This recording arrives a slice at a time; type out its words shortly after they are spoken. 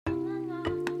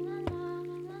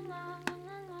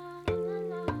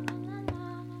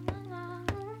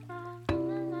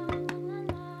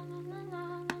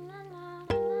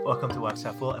Welcome to Wax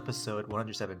Half Full, episode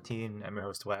 117. I'm your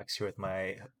host, Wax, here with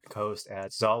my co host,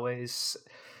 as always,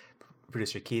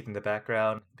 producer Keith in the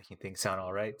background, making things sound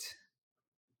all right.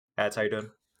 Ads, how you doing?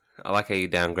 I like how you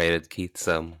downgraded Keith's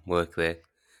work there.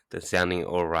 They're sounding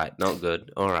all right, not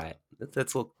good. All right,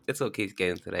 that's all. That's all Keith's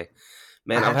getting today. I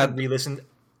Man, I've haven't had. re-listened.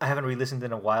 I haven't re-listened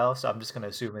in a while, so I'm just gonna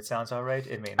assume it sounds all right.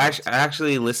 It may I not.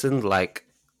 actually listened like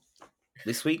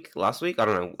this week, last week. I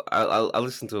don't know. I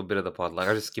listened to a bit of the pod. Like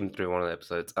I just skimmed through one of the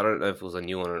episodes. I don't know if it was a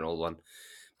new one or an old one,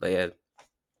 but yeah,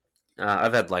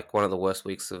 I've had like one of the worst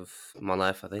weeks of my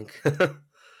life. I think.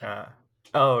 Uh,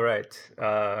 oh right.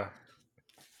 Yeah,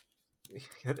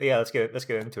 let's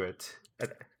get into it.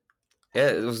 Yeah,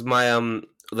 it was my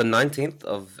the 19th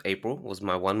of April was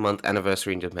my 1 month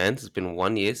anniversary in Japan. It's been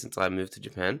 1 year since I moved to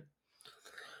Japan,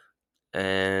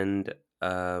 and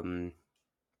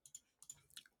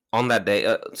on that day,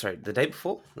 sorry, the day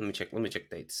before. Let me check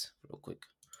dates real quick.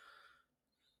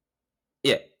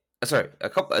 Yeah, sorry,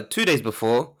 2 days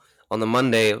before, on the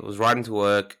Monday, I was riding to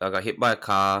work. I got hit by a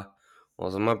car. I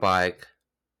was on my bike,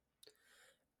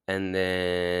 and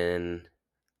then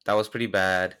that was pretty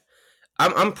bad.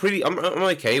 I'm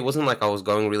okay. It wasn't like I was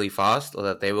going really fast or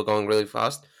that they were going really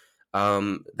fast.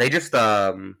 They just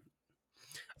I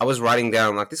was riding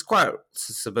down like this quite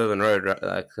suburban road,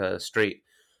 like street.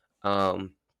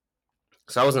 Um,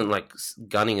 So I wasn't like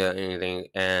gunning or anything,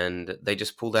 and they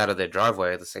just pulled out of their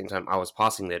driveway at the same time I was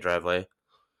passing their driveway,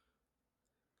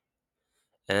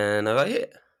 and I got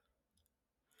hit.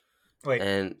 Wait,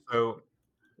 And so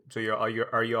are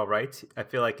you all right? I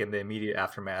feel like in the immediate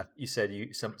aftermath, you said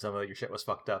some of your shit was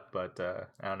fucked up, but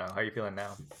I don't know. How are you feeling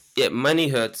now? yeah, my knee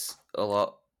hurts a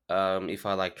lot. If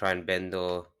I like try and bend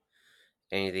or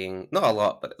anything, not a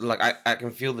lot, but like I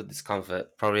can feel the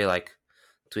discomfort. Probably like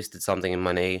twisted something in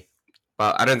my knee,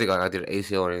 but I don't think like I did an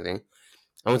ACL or anything.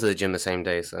 I went to the gym the same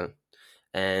day, so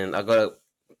and I got a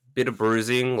bit of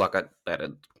bruising, like I had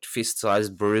a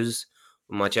fist-sized bruise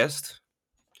on my chest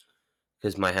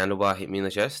because my handlebar hit me in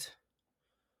the chest.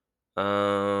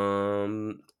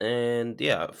 And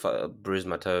yeah, bruised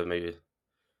my toe, maybe.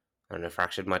 I don't know,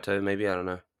 fractured my toe, maybe. I don't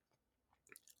know.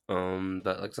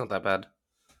 But like, it's not that bad.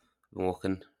 I'm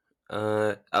walking.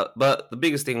 But the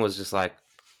biggest thing was just like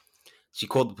she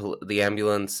called the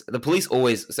ambulance. The police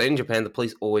always, so in Japan, the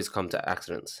police always come to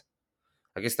accidents.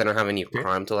 I guess they don't have any Okay.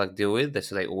 crime to like deal with,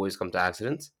 so they always come to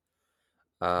accidents.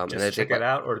 And Just they to check take it like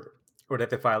out, or did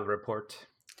they file a report?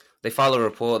 they file a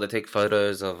report. They take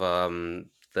photos of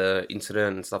the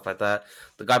incident and stuff like that.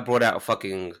 The guy brought out a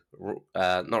fucking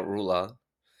not ruler,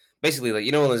 basically like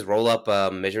one of those roll up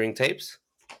measuring tapes.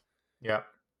 Yeah,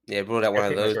 Yeah, brought out yeah, one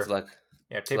of tape those measure.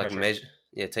 Yeah, to tape like measure. measure.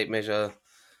 Yeah, tape measure.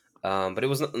 But it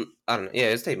was not. I don't know. Yeah,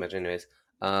 it was tape measure anyways.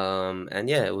 And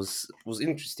yeah, it was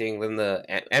interesting. When the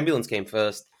ambulance came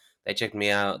first, they checked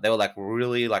me out. They were like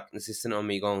really like insistent on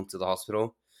me going to the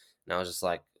hospital, and I was just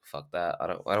like, "Fuck that! I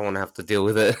don't want to have to deal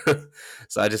with it."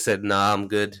 So I just said, "Nah, I'm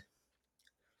good."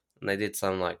 And they did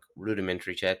some like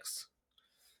rudimentary checks,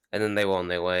 and then they were on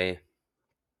their way.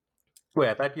 Wait,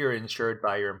 I thought you were insured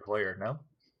by your employer. No,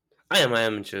 I am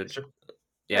insured. it's, Ja-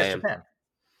 Yeah, yeah, I it's am. Japan.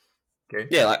 Okay.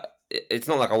 Yeah, like it's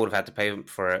not like I would have had to pay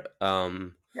for it. Yeah, I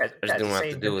just yeah, it's didn't the want to have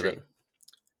to same deal with country.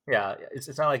 it. Yeah,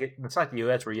 it's not like it's not the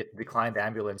U.S. where you have to decline the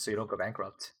ambulance so you don't go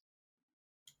bankrupt.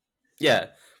 Yeah,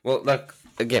 well, like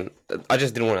again, I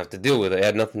just didn't want to have to deal with it. It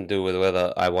had nothing to do with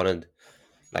whether I wanted,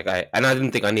 I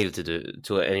didn't think I needed to do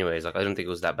to it anyways. Like I didn't think it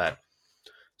was that bad.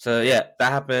 So Yeah. yeah,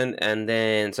 that happened, and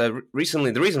then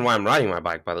recently, the reason why I'm riding my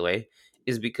bike, by the way,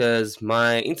 is because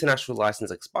my international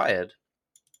license expired,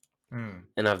 Hmm.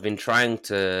 and I've been trying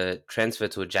to transfer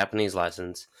to a Japanese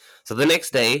license. So the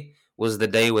next day was the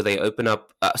day where they open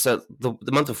up. So the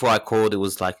month before I called, it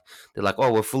was like they're like,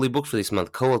 "Oh, we're fully booked for this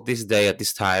month. Call this day at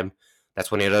this time.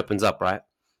 That's when it opens up, right?"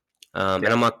 And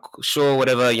Yeah. I'm like, "Sure,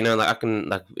 whatever. Like I can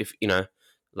like if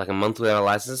like a month without a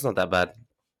license, it's not that bad."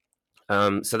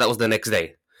 So that was the next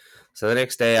day. So the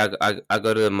next day, I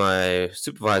go to my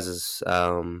supervisor's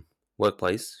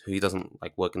workplace, who he doesn't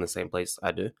like work in the same place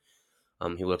I do.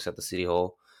 He works at the city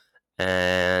hall,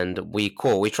 and we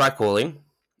call. We try calling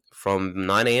from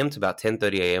 9 a.m. to about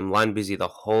 10:30 a.m. Line busy the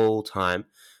whole time.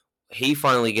 He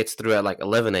finally gets through at like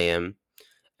 11 a.m.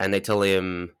 and they tell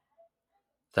him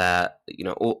that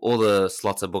all the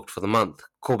slots are booked for the month.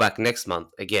 Call back next month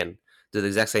again. Do the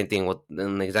exact same thing.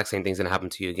 Then the exact same thing's gonna happen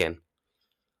to you again.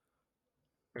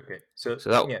 Okay. So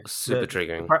So that yeah, was super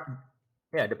triggering.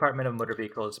 Department of Motor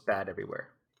Vehicles bad everywhere.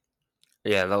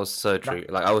 Yeah, that was so Not.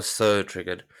 triggered. Like I was so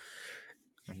triggered.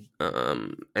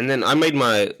 Mhm. And then I made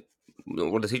my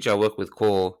the teacher I work with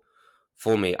call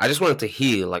for me. I just wanted to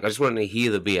hear, I just wanted to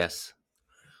hear the BS.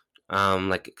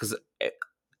 Like because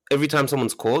every time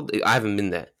someone's called, I haven't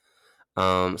been there.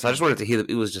 So I just Mm. wanted to hear that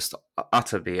it was just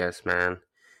utter BS, man.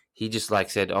 He just like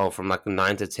said, oh, from like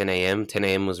 9 to 10 a.m.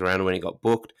 10 a.m. was around when he got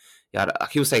booked. Yeah,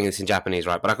 he was saying this in Japanese,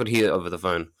 right? But I could hear it over the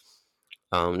phone.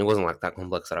 It wasn't like that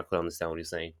complex that I could understand what he was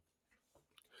saying.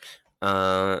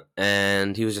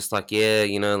 And he was just like, yeah,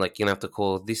 like you're gonna have to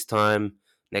call this time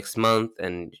next month,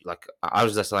 and like I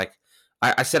was just like,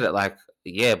 I said it like,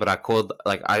 yeah, but I called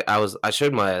like I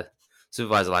showed my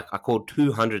supervisor like I called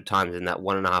 200 times in that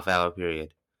 1.5 hour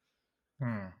period,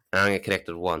 Mm. and I didn't get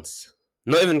connected once.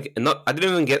 Not I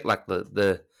didn't even get like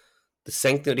the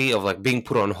sanctity of like being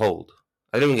put on hold.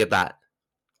 I didn't even get that.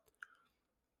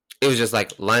 It was just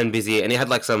like line busy, and he had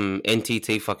like some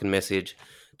NTT fucking message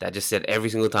that just said every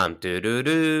single time, do do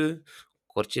do,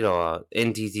 こちらは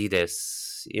NTT で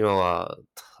す。今は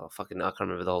fucking I can't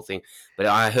remember the whole thing, but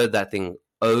I heard that thing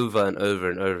over and over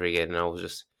and over again, and I was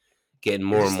just getting Is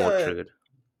more and this more the? triggered.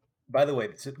 By the way,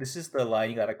 this is the line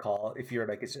you gotta call if you're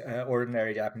like an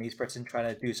ordinary Japanese person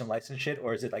trying to do some license shit,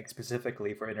 or is it like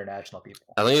specifically for international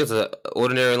people? I think it's an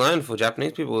ordinary line for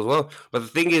Japanese people as well. But the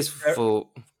thing is, for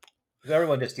So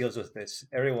everyone just deals with this.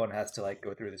 Everyone has to like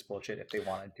go through this bullshit if they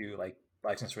want to do like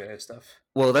license related stuff.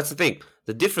 well, that's the thing.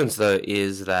 The difference though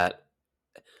is that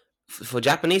for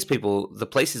Japanese people, the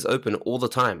place is open all the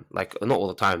time. Like not all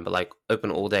the time, but like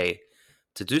open all day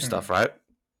to do stuff, Mm. right?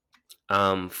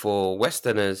 For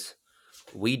Westerners,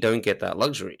 we don't get that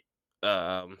luxury.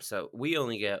 So we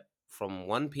only get from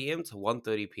 1 p.m. to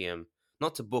 1:30 p.m.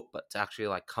 Not to book, but to actually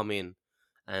like come in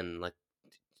and like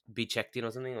be checked in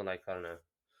or something, or like I don't know.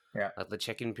 Yeah. Like the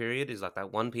check-in period is like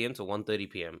that 1 p.m. to 1:30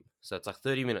 p.m. So it's like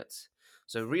 30 minutes.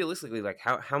 So realistically, like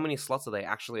how many slots are they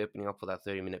actually opening up for that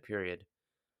 30-minute period?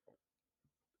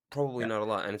 Probably Yeah. not a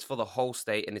lot, and it's for the whole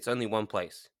state, and it's only one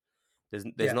place. There's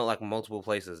Yeah. not like multiple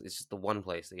places. It's just the one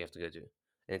place that you have to go to, and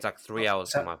it's like three Well,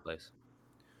 hours from my place.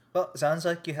 sounds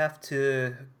like you have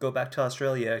to go back to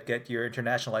Australia, get your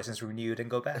international license renewed, and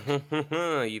go back.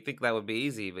 You think that would be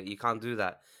easy, but you can't do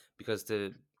that because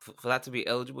for that to be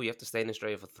eligible, you have to stay in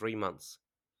Australia for 3 months.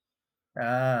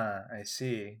 Ah, I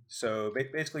see. So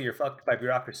basically, you're fucked by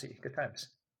bureaucracy. Good times.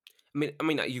 I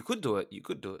mean, you could do it. You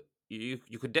could do it.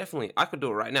 You could definitely. I could do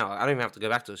it right now. I don't even have to go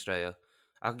back to Australia.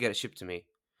 I could get it shipped to me.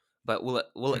 But will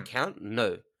it Hmm. count?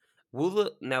 No. Will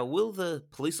the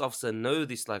police officer know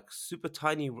this like super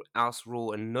tiny ass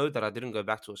rule and know that I didn't go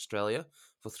back to Australia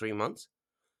for 3 months?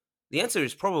 The answer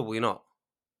is probably not.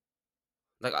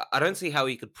 Like I don't see how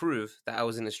he could prove that I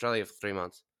was in Australia for 3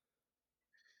 months.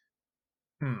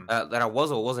 Hmm. That I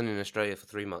was or wasn't in Australia for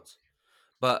 3 months.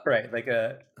 But Right, like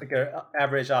a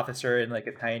average officer in like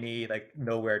a tiny like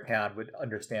nowhere town would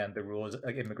understand the rules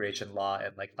like immigration law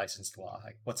and like licensed law.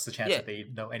 Like, what's the chance yeah, that they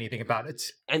know anything about it?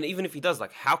 and even if he does,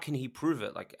 like, how can he prove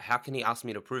it? Like, how can he ask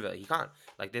me to prove it? He can't.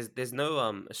 Like, there's no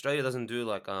Australia doesn't do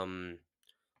like coming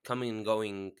and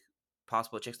going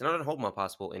passport checks, and I don't hold my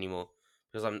passport anymore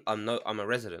because I'm a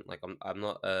resident. Like, I'm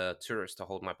not a tourist to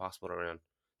hold my passport around,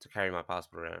 to carry my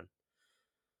passport around.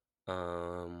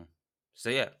 So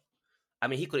yeah, I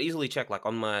mean, he could easily check like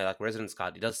on my like residence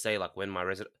card. It does say like when my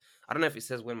resident. I don't know if it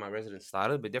says when my residence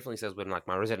started, but it definitely says when like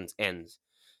my residence ends,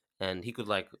 and he could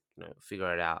like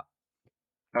figure it out.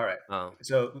 All right. Oh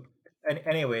So,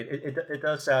 anyway, it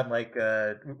does sound like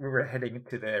we're heading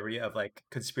to the area of like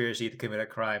conspiracy to commit a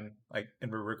crime, like,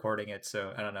 and we're recording it.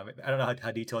 So I don't know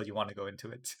how detailed you want to go into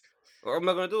it. or I'm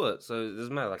not gonna do it. So it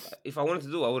doesn't matter. Like if I wanted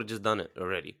to do it, I would have just done it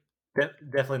already.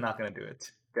 Definitely not going to do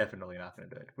it. Definitely not going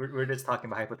to do it. We're just talking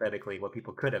about hypothetically what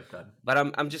people could have done. But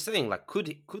I'm just saying, like,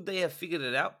 could they have figured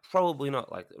it out? Probably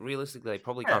not. Like realistically, they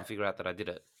probably Yeah, can't figure out that I did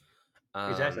it.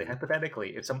 exactly. Um,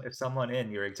 Hypothetically, if someone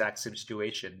in your exact same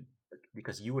situation,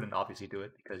 because you wouldn't obviously do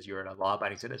it because you're a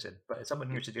law-abiding citizen, but if someone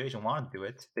in your situation wanted to do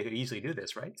it, they could easily do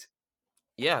this, right?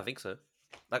 yeah, I think so.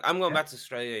 Like I'm going Yeah. back to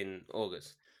Australia in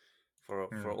August for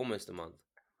Hmm. almost a month.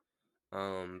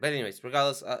 But anyways,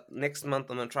 regardless, next month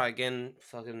I'm gonna try again.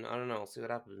 Fucking, I don't know. I'll see what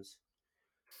happens.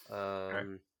 All right.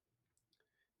 Um,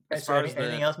 as Okay, so far as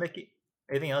anything the else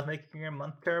making your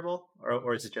month terrible,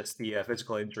 or is it just the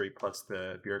physical injury plus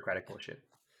the bureaucratic bullshit?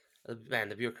 man,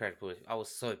 the bureaucratic push, I was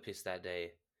so pissed that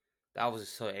day. I was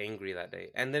so angry that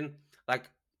day. And then like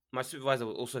my supervisor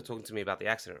was also talking to me about the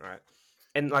accident, right?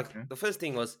 And like Hmm? the first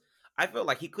thing was, I felt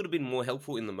like he could have been more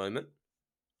helpful in the moment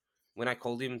when I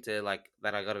called him to like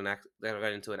that that I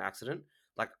got into an accident.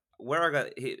 Like where I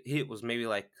got hit was maybe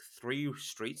like 3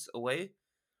 streets away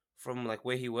from like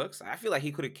where he works. I feel like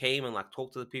he could have came and like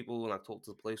talked to the people and like talked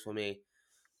to the police for me.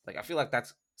 Like I feel like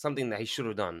that's something that he should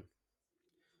have done.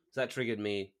 So that triggered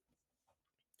me.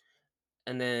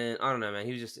 And then I don't know, man.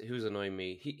 He was annoying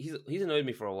me. He's annoyed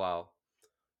me for a while.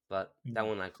 But that Mm.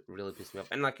 one like really pissed me off.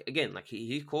 And like again, like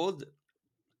he called,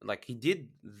 like he did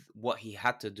what he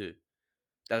had to do.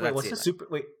 Wait, That's what's the it. Like, super?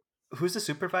 Wait, who's the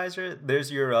supervisor?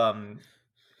 There's your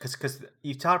because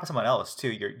you talked about someone else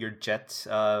too. Your jet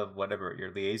whatever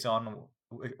your liaison.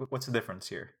 What's the difference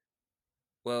here?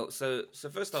 well, so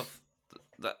first off,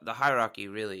 the hierarchy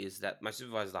really is that my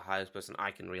supervisor is the highest person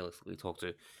I can realistically talk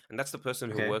to, and that's the person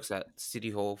who Okay. works at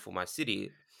City Hall for my city,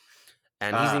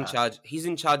 and he's in Ah. charge. He's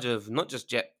in charge of not just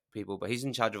jet people, but he's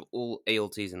in charge of all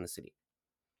ALTs in the city.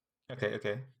 Okay.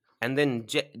 Okay. And then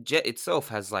jet itself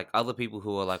has like other people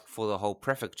who are like for the whole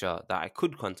prefecture that I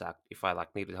could contact if I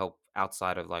like needed help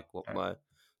outside of like what All right. my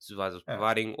supervisor was All right.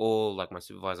 providing, or like my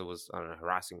supervisor was, I don't know,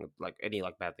 harassing, like any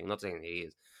like bad thing. Not saying he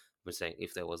is, but saying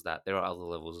if there was that, there are other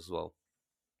levels as well.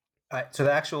 All right. So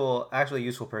the actually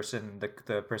useful person,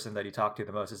 the person that you talk to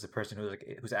the most, is the person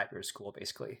who's at your school,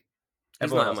 basically. He's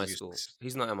Everyone not at else my is school. useless.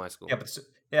 He's not at my Yeah, school. but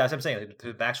yeah, as I'm saying,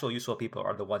 like, the actual useful people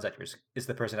are the ones at is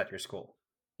the person at your school.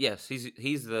 Yes,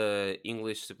 he's the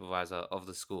English supervisor of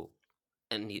the school,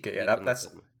 and Okay. Yeah. he can That's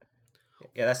look at me.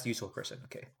 yeah. That's the useful person.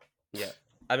 Okay. Yeah,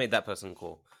 I made that person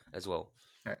call as well,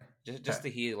 All right. All just right. to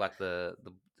hear like the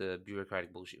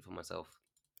bureaucratic bullshit for myself.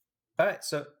 All right.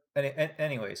 So,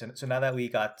 anyways, and so now that we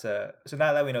got, so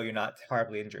now that we know you're not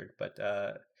horribly injured, but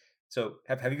so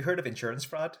have you heard of insurance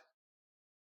fraud?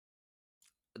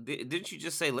 Didn't you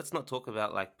just say let's not talk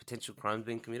about like potential crimes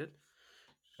being committed?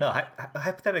 No,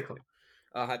 hypothetically.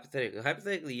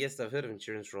 Hypothetically, yes, I've heard of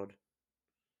insurance fraud.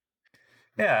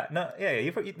 Yeah. No. Yeah.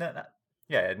 No, no,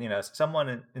 yeah. And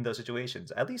someone in those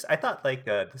situations. At least I thought like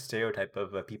the stereotype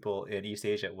of people in East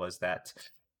Asia was that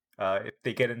if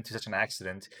they get into such an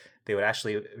accident, they would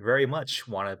actually very much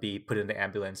want to be put in the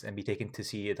ambulance and be taken to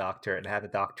see a doctor and have the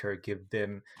doctor give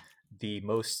them the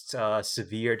most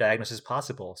severe diagnosis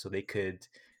possible, so they could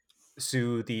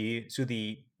sue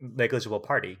the negligible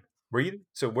party. Were you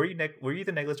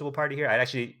the negligible party here? I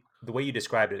actually the way you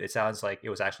described it, it sounds like it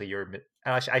was actually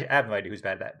Actually, I have no idea whose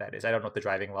bad that is. I don't know what the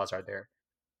driving laws are there.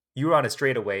 You were on a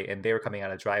straightaway and they were coming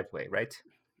on a driveway, right?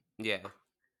 Yeah,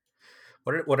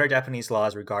 What are Japanese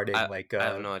laws regarding I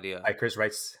have no idea. bikers'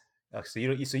 rights? So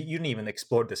you didn't even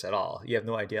explore this at all. You have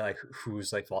no idea like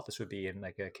whose like fault this would be in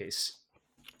like a case.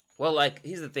 Well, like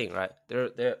here's the thing, right?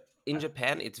 There in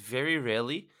Japan, it's very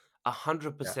rarely Yeah.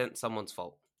 100% someone's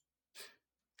fault.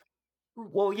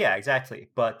 Well, yeah, exactly.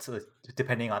 But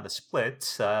depending on the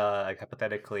split, like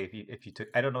hypothetically, if you took,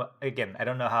 I don't know. Again, I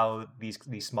don't know how these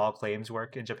small claims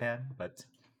work in Japan, but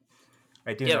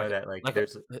I do Yeah, know that like like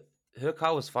there's her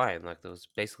car was fine. Like there was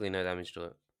basically no damage to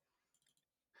it.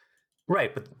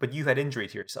 right, but you had injury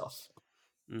to yourself.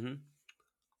 Mm-hmm.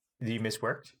 Did you miss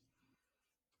work?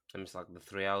 I missed like the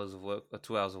 3 hours of work or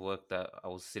 2 hours of work that I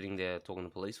was sitting there talking to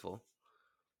police for.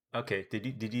 Okay.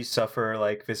 Did you suffer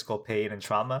like physical pain and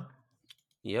trauma?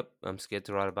 Yep, I'm scared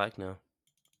to ride a bike now.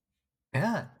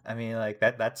 Yeah, I mean like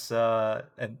that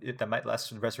might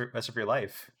last the rest of your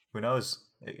life. Who knows?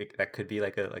 That could be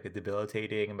like a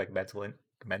debilitating like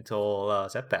mental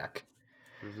setback.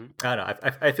 Mm-hmm. I don't know.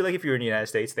 I feel like if you were in the United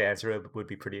States, the answer would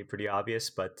be pretty obvious.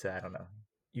 But I don't know.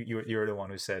 You were the one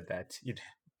who said that you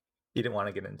didn't want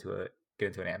to get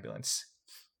into an ambulance.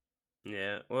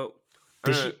 Yeah, well, I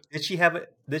Did don't know.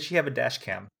 she have a dash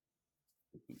cam?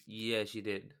 Yeah, she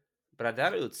did, but I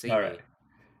doubt it would see All right.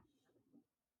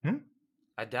 me. Hmm?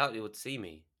 I doubt it would see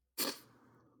me.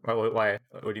 Why?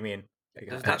 What do you mean? Like,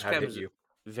 Those how, dash how did it hit cams you?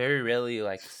 very rarely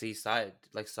like see side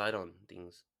on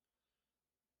things.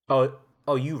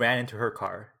 Oh, you ran into her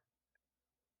car.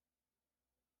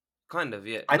 Kind of,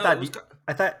 yeah. I No, it thought was. you,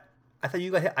 I thought I thought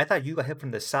you got hit. I thought you got hit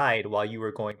from the side while you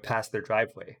were going past their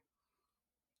driveway.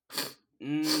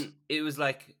 It was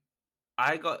like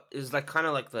I got. It was like kind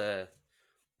of like the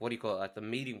what do you call it? Like the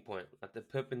meeting point, like the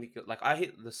perpendicular. Like I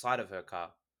hit the side of her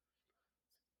car.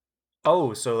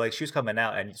 Oh, so like she was coming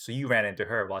out, and so you ran into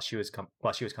her while she was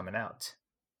coming out.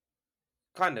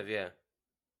 Kind of, yeah.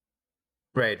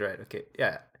 Right. Right. Okay.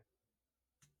 Yeah.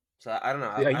 So I don't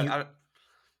know. Yeah,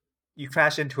 you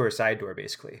crashed into her side door,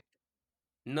 basically.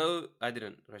 No, I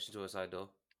didn't crash into her side door.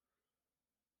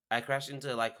 I crashed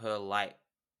into like her light,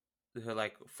 her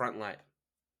like front light.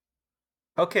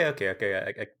 Okay. Okay.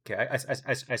 Okay. Okay.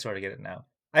 I sort of get it now.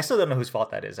 I still don't know whose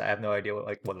fault that is. I have no idea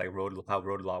what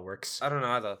road law works. I don't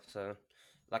know either. So,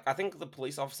 like, I think the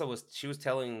police officer she was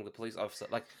telling the police officer,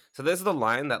 like, so there's the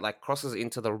line that, like, crosses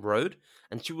into the road,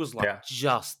 and she was, like, Yeah.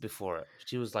 just before it.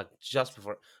 She was, like, just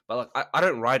before it. But, like, I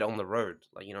don't ride on the road.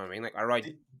 Like, you know what I mean? Like, I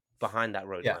ride behind that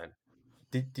road Yeah. line.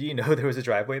 Did you know there was a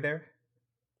driveway there?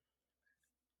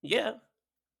 Yeah.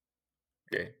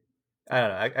 Okay. I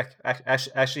don't know.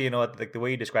 Actually, you know what? Like the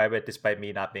way you describe it, despite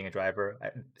me not being a driver,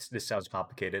 this sounds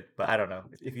complicated. But I don't know.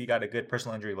 If you got a good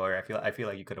personal injury lawyer, I feel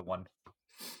like you could have won.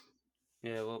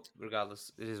 Yeah, well,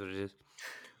 regardless, it is what it is.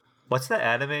 What's that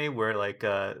anime where like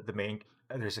the main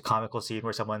there's a comical scene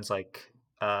where someone's like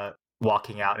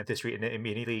walking out into the street and it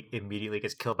immediately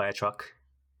gets killed by a truck.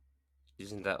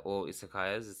 Isn't that all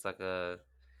isekais?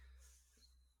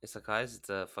 Isekais. It's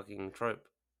a fucking trope.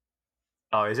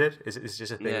 Oh, is it? Is it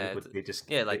just a thing Yeah, that they just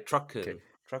yeah, they like okay? Truck-kun.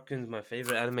 Truck-kun's my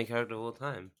favorite anime character of all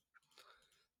time.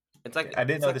 It's like I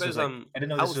didn't it's know like this was those like I didn't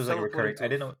know I this was was like a teleported recurring. I to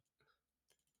didn't know.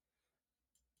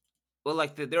 well,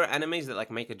 like there are animes that like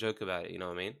make a joke about it. You know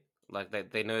what I mean?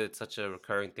 Like they know it's such a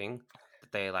recurring thing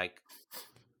that they like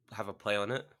have a play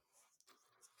on it.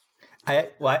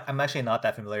 I'm actually not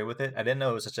that familiar with it. I didn't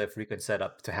know it was such a frequent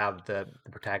setup to have the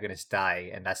protagonist die,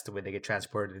 and that's the way they get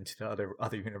transported into the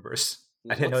other universe.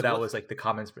 I didn't know that What's was like the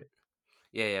common.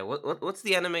 yeah. What's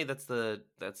the anime that's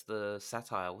the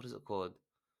satire? What is it called?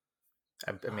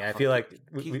 I Oh, mean, I fuck. feel like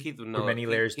Keith would we're know it. many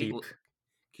layers deep.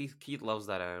 Keith loves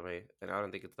that anime, and I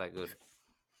don't think it's that good.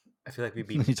 I feel like You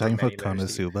we're talking many about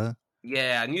layers deep. Konosuba?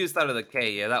 Yeah, I knew it started with a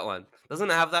K. Yeah, that one doesn't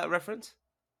it have that reference.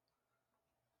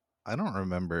 I don't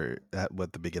remember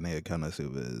what the beginning of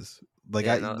Konosuba is. Like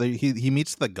Yeah, no, he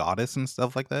meets the goddess and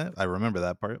stuff like that. I remember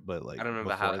that part, but like I don't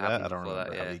remember how before it that, I happened don't before that.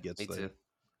 remember how Yeah, he gets me too. there.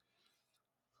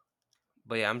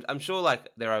 But yeah, I'm sure like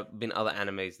there have been other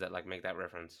animes that like make that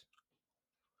reference.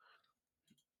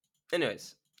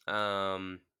 Anyways, Yeah,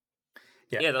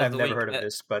 yeah, that was I've the never week, heard of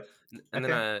this, but and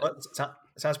then okay. I Well,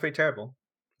 sounds pretty terrible.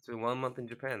 spent 1 month in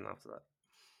Japan after that.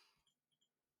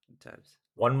 Good times.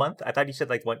 1 month? I thought you said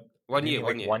like what? One Did you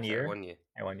year, mean one like year. one Sorry, year? 1 year.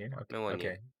 Yeah, 1 year. Okay. No, 1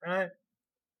 year. Okay. All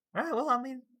right. Well, I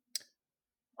mean,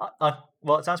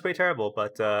 well, it sounds pretty terrible,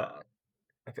 but thought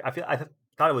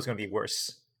it was going to be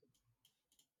worse.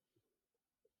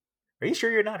 Are you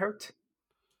sure you're not hurt?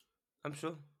 I'm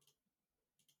sure.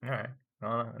 All right.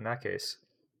 Well, in that case,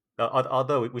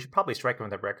 although we should probably strike from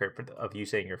the record of you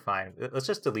saying you're fine. Let's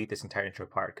just delete this entire intro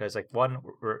part because, like, one,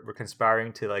 we're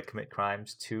conspiring to like commit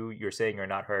crimes. Two, you're saying you're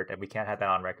not hurt, and we can't have that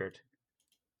on record.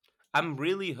 I'm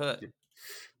really hurt.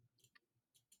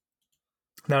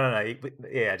 No.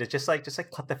 Yeah, just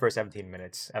cut the first 17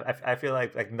 minutes. I feel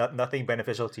like nothing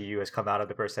beneficial to you has come out of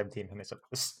the first 17 minutes of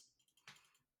this.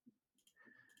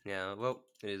 Yeah, well,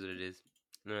 it is what it is.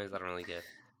 Anyways, I don't really care.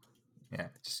 Yeah,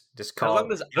 just As call.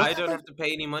 long as You don't I have, don't like- have to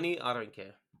pay any money, I don't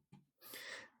care.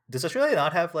 Does Australia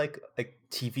not have like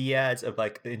TV ads of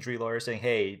like the injury lawyer saying,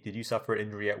 "Hey, did you suffer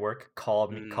injury at work? Call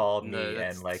me, No,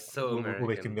 that's and like so we'll make you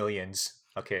American. millions."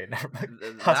 Okay, never mind. I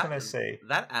was That gonna say,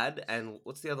 that ad and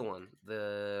what's the other one?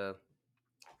 The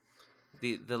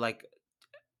like,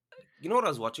 you know what I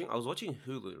was watching? I was watching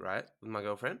Hulu, right, with my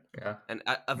girlfriend, yeah, and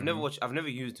I've never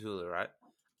used Hulu, right?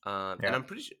 And yeah. I'm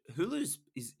pretty sure Hulu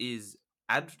is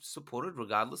ad supported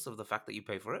regardless of the fact that you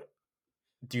pay for it.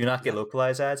 Do you not get that-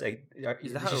 localized ads? Is that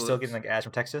Is how she it still works? getting like ads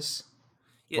from Texas?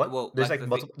 Yeah, What? well, There's like like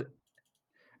the thing, multiple.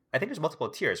 I think there's multiple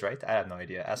tiers, right? I have no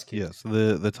idea. Ask Keith. Yes,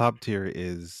 the top tier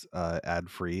is ad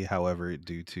free. However,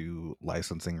 due to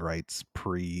licensing rights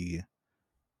pre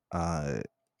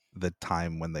the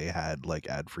time when they had like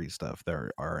ad free stuff,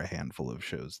 there are a handful of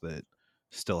shows that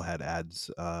still had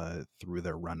ads through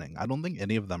their running. I don't think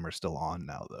any of them are still on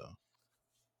now though.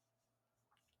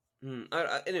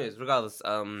 anyways, regardless,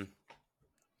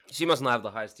 she must not have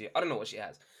the highest tier. I don't know what she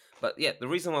has, but yeah, the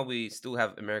reason why we still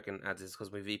have American ads is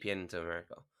because we VPN into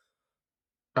America.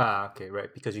 Okay,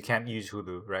 right. Because you can't use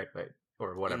Hulu, right?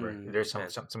 Or whatever. In There's Japan.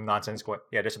 some nonsense going.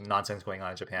 Yeah, there's some nonsense going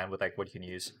on in Japan with like what you can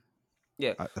use.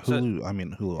 Yeah, Hulu. I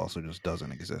mean, Hulu also just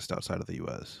doesn't exist outside of the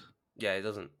U.S. Yeah, it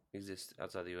doesn't exist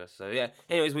outside the US. So yeah.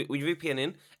 Anyways, we VPN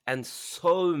in, and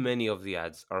so many of the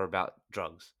ads are about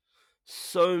drugs.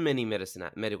 So many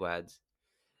medical ads.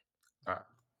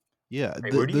 Yeah,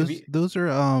 Wait, where do you those are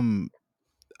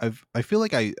I feel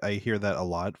like I hear that a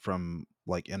lot from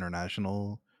like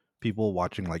international people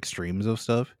watching like streams of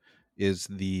stuff. It's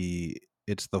the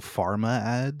pharma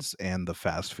ads and the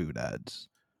fast food ads.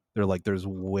 They're like there's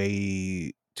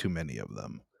way too many of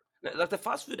them. Like the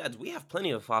fast food ads, we have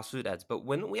plenty of fast food ads, but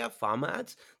when we have pharma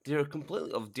ads, they're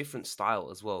completely of different style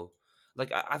as well.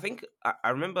 Like I think I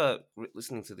remember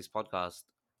listening to this podcast,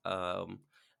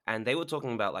 and they were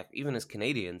talking about like even as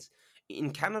Canadians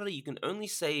in Canada, you can only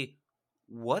say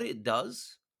what it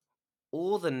does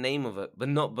or the name of it, but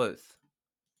not both.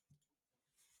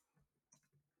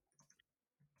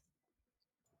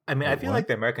 I mean, I Wait, feel what? like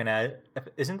the American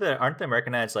aren't the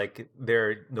American ads like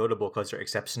they're notable because they're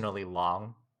exceptionally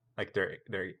long? Like they're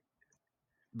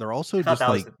They're also I thought just that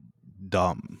was like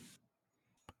dumb.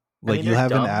 I Like mean, you they're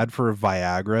have an dumb. ad for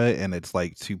Viagra, and it's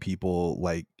like two people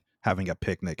like having a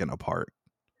picnic in a park.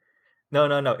 No,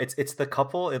 no, no. It's the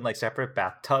couple in like separate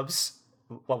bathtubs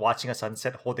watching a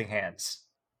sunset, holding hands.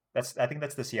 That's I think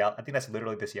that's the Cialis. I think that's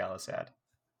literally the Cialis ad.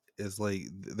 Is like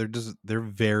they're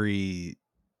very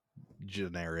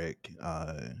generic.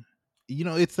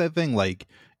 It's that thing like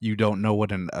you don't know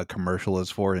what a commercial is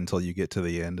for until you get to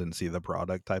the end and see the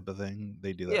product type of thing.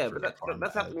 They do that Yeah, for but pharma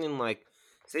that's ads. happening like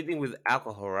same thing with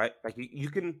alcohol, right? Like you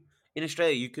can in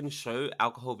Australia you can show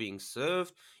alcohol being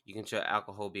served, you can show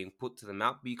alcohol being put to the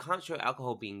mouth, but you can't show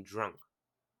alcohol being drunk.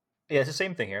 Yeah, it's the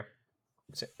same thing here.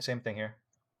 Same thing here.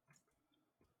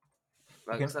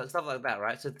 You Like can, stuff like that,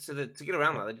 right? To get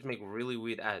around that, they just make really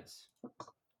weird ads.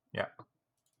 yeah.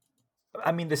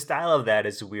 I mean, the style of that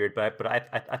is weird, but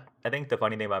I think the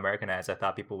funny thing about American ads, I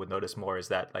thought people would notice more, is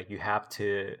that like you have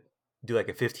to do like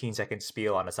a 15-second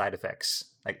spiel on the side effects.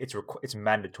 Like it's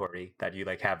mandatory that you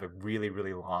like have a really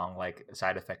long like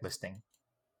side effect listing.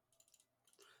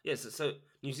 Yes, so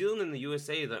New Zealand and the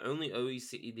USA are the only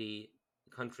OECD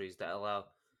countries that allow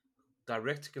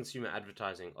direct to consumer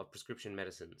advertising of prescription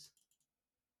medicines.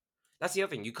 That's the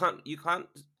other thing. You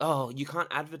can't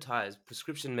advertise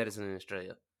prescription medicine in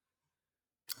Australia.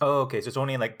 Oh, okay. So it's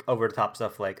only like over the top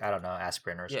stuff like I don't know,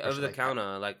 aspirin Yeah, or over shit the like that.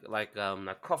 counter,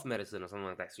 like cough medicine or something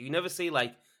like that. So you never see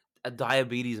like a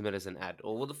diabetes medicine ad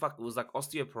or what the fuck it was like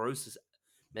osteoporosis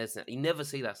medicine. You never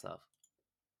see that stuff.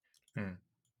 Hmm.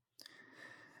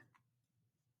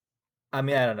 I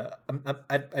mean, I don't know.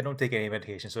 I don't take any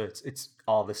medication, so it's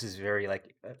all this is very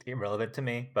like irrelevant to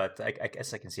me. But I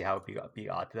guess I can see how it'd be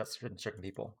odd to certain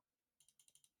people.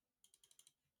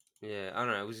 Yeah, I don't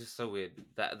know. It was just so weird.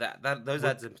 That those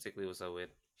Where, ads in particular were so weird.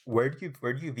 where do you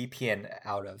VPN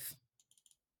out of?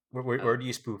 Where Uh, do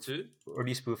you spoof? two, Where do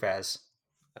you spoof as?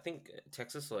 I think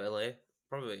Texas or LA,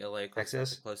 probably LA because it's like the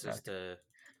Texas? closest Okay.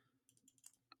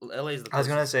 to LA is the I was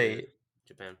gonna closest to say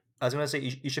Japan.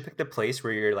 you should pick the place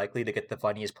where you're likely to get the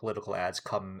funniest political ads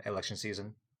come election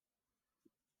season.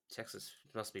 Texas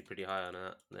must be pretty high on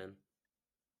that then.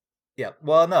 Yeah,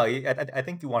 well, no, I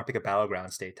think you want to pick a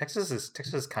battleground state. Texas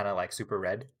is kind of like super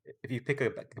red. If you pick a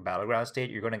battleground state,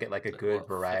 you're gonna get like a Like good what, like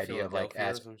variety of like Philadelphia or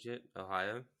ads. some shit,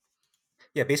 Ohio.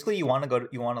 Yeah, basically, you want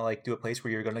to like do a place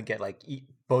where you're gonna get like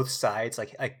both sides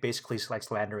like basically like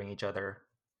slandering each other.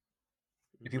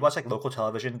 If you Hmm. watch like local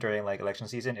television during like election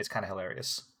season, it's kind of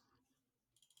hilarious.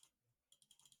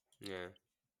 Yeah.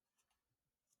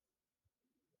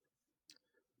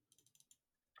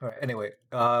 All right. Anyway,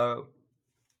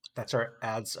 that's our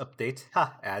ads update.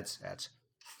 Ha, ads.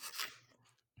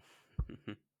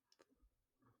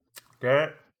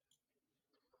 Okay.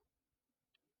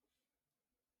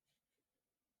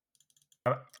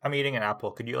 I'm eating an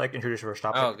apple. Could you like introduce your first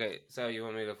Oh, topic? okay. So you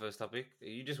want me to go first topic?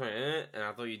 You just went, and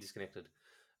I thought you disconnected.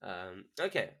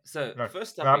 Okay. So No,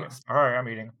 first no, topics. all right. I'm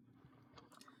eating.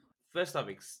 First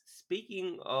topics.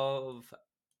 Speaking of,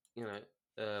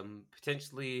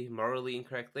 potentially morally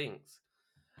incorrect things,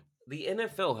 the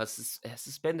NFL has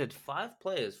suspended 5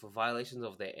 players for violations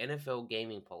of their NFL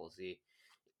gaming policy,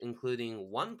 including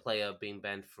one player being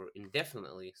banned for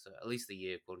indefinitely, so at least a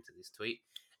year, according to this tweet,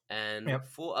 and Yep.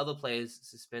 4 other players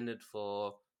suspended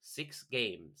for 6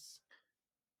 games.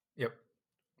 Yep.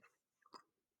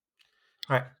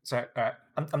 All right. So, all right.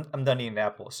 I'm done eating the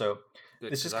apple. So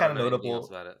Good, this because is I kind don't of know anything else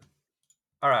notable. about it.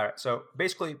 All right. All right. So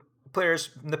basically,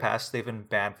 players in the past they've been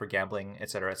banned for gambling, et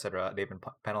cetera, et cetera. They've been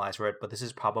penalized for it, but this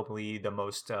is probably the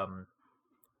most. I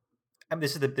mean,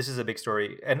 this is a big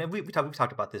story, and we've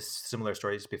talked about this similar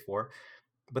stories before,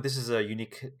 but this is a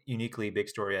uniquely big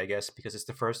story, I guess, because it's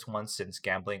the first one since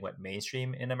gambling went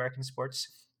mainstream in American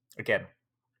sports. Again,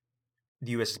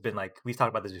 the U.S. has been like we've talked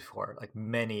about this before, like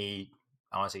many,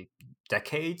 honestly,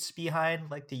 decades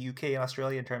behind like the UK and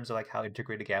Australia in terms of like how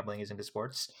integrated gambling is into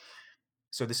sports.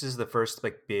 So this is the first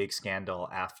like big scandal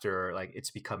after like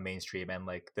it's become mainstream and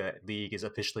like the league is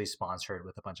officially sponsored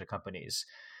with a bunch of companies.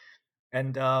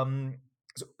 And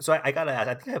so I gotta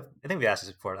ask. I think we asked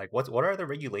this before. Like, what are the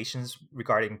regulations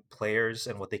regarding players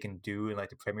and what they can do in like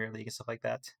the Premier League and stuff like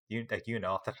that? You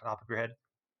know off the top of your head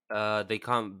They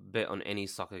can't bet on any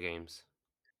soccer games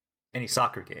any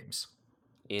soccer games?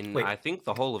 in, Wait, I think,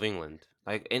 the whole of England.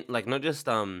 Like not just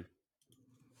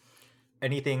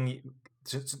anything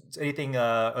anything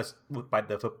by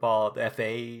the football the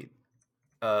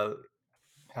FA uh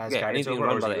has yeah, guidance anything over, or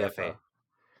run is by it the UEFA? FA.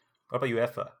 What about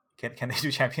UEFA? Can they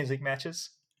do Champions League matches,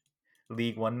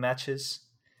 League One matches,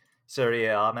 Serie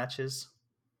A matches,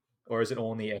 or is it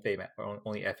only or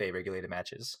only FA regulated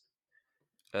matches?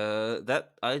 That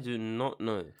I do not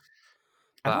know,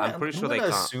 but I'm pretty I'm sure they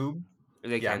gonna can't. assume.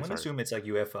 They Yeah, I'm can, gonna sorry. assume it's like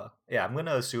UEFA. Yeah, I'm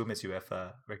gonna assume it's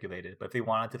UEFA regulated. But if they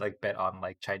wanted to like bet on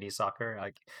like Chinese soccer,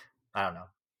 like I don't know.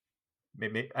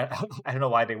 Maybe I don't know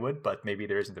why they would, but maybe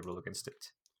there isn't a rule against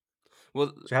it.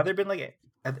 Well, So have there been like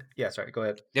yeah, sorry, go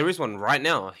ahead. there is one right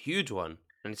now, a huge one,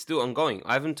 and it's still ongoing.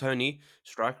 Ivan Toney,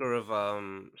 striker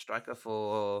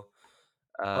for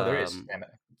Oh, there is. um Damn it.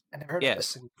 I never heard of yeah,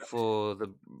 this. for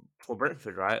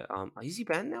Brentford, right? Is he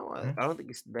banned now? Hmm? I don't think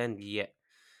he's banned yet,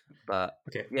 but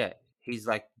Okay. yeah, he's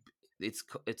like it's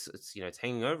it's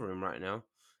hanging over him right now.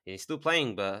 And he's still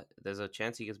playing, but there's a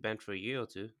chance he gets banned for a year or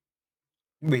two.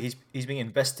 Wait, he's being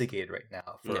investigated right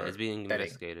now Yeah, it's for being betting.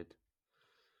 investigated.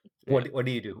 Yeah, What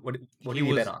do you do? What he do you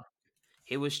bet was on?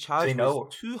 he was Do they charged with know?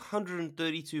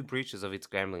 232 breaches of its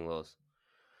gambling laws.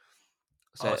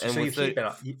 So Oh, and so with he 30, bet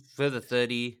on. further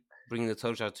 30, bringing the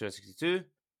total to 262.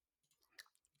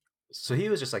 So he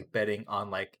was just like betting on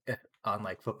like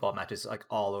football matches like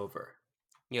all over.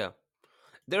 Yeah,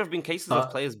 there have been cases of Uh,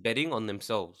 players betting on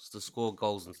themselves to score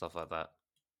goals and stuff like that.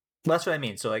 that's what I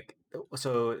mean. So like,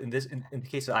 so in the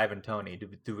case of Ivan Tony,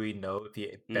 do we know if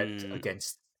he bet Mm,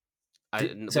 against? we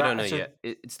So don't know so yet.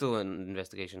 It's still an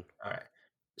investigation. all right.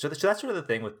 So that's sort of the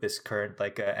thing with this current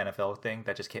like NFL thing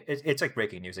that just came. It's like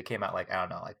breaking news. It came out like I don't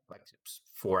know, like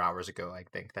 4 hours ago. I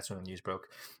think that's when the news broke.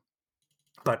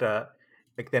 But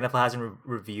like the NFL hasn't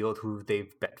revealed who they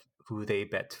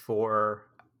bet for,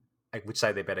 like which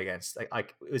side they bet against.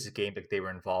 Like it was a game that they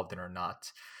were involved in or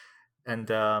not.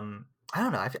 And I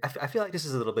don't know. I feel like this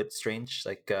is a little bit strange.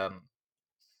 Like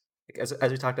as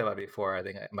we talked about before, I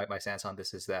think my stance on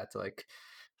this is that like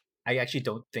I actually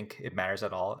don't think it matters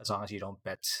at all as long as you don't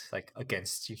bet like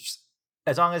against you.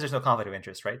 As long as there's no conflict of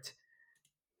interest, right?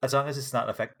 As long as it's not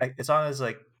as long as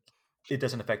like it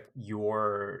doesn't affect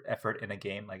your effort in a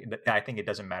game, like I think it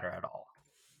doesn't matter at all.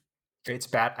 It's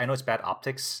bad. I know it's bad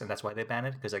optics, and that's why they ban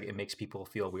it because like it makes people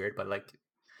feel weird.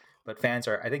 But fans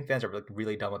are. I think fans are like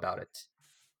really dumb about it.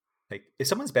 Like if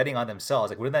someone's betting on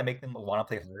themselves, like wouldn't that make them want to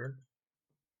play harder?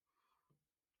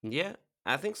 Yeah,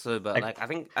 I think so. But Like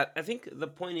like, I think the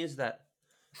point is that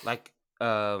like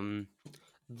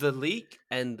the league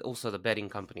and also the betting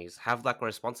companies have like a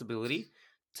responsibility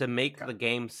to make the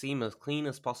game seem as clean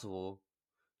as possible,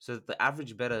 so that the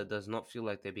average bettor does not feel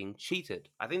like they're being cheated.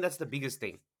 I think that's the biggest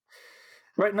thing.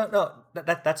 right? No,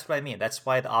 that's what I mean. That's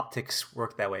why the optics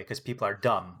work that way because people are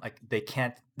dumb. Like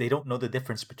they don't know the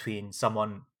difference between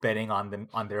someone betting on them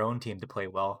on their own team to play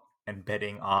well and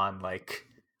betting on like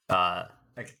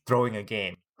throwing a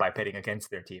game by betting against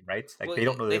their team, right? Like Well, they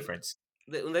don't know the difference.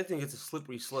 they think it's a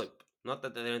slippery slope. Not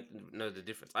that they don't know the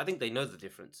difference. I think they know the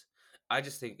difference. I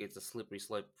just think it's a slippery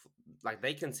slope. Like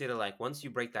they consider like once you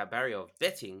break that barrier of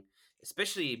betting,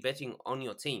 especially betting on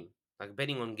your team, like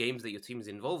betting on games that your team is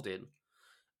involved in.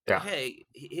 Yeah. Hey,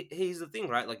 here's the thing,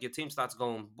 right? Like your team starts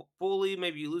going poorly.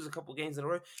 Maybe you lose a couple games in a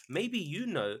row. Maybe you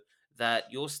know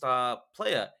that your star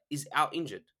player is out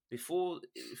injured before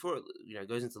it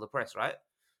goes into the press, right?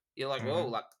 You're like, well,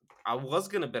 Hmm. like I was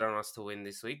gonna bet on us to win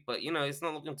this week, but it's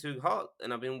not looking too hot,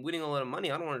 and I've been winning a lot of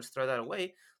money. I don't want to just throw that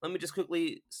away. Let me just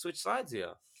quickly switch sides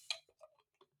here.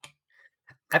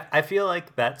 I feel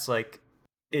like that's like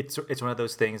it's one of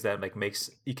those things that like makes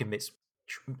you can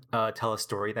tell a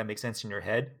story that makes sense in your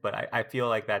head, but I feel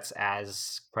like that's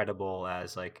as credible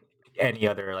as like any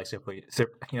other like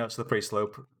slippery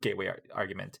slope gateway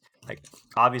argument. Like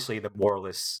obviously the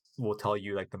moralists will tell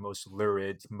you like the most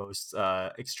lurid, most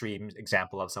extreme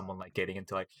example of someone like getting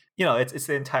into like it's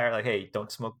the entire like hey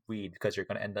don't smoke weed because you're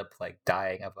gonna end up like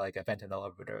dying of like a fentanyl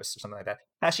overdose or something like that.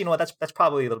 Actually, you know what? That's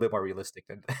probably a little bit more realistic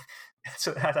than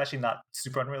so that's actually not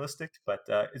super unrealistic, but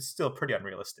it's still pretty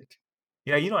unrealistic.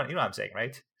 Yeah, you know what I'm saying,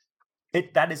 right?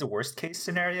 That is a worst case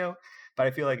scenario, but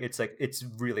I feel like it's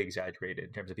really exaggerated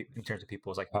in terms of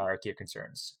people's like hierarchy of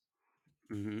concerns.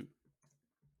 Hmm.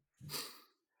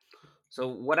 So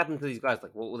what happened to these guys?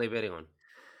 Like, what were they betting on?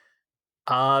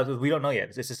 We don't know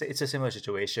yet. It's a similar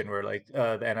situation where like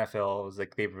the NFL is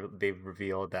like they've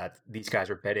revealed that these guys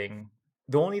were betting.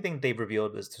 The only thing they've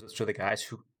revealed is to the guys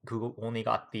who only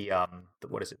got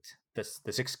what is it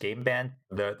the 6 game ban,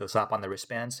 the slap on the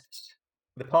wristbands.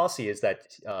 The policy is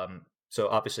that so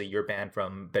obviously you're banned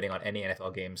from betting on any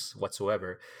NFL games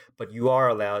whatsoever, but you are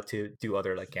allowed to do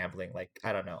other like gambling, like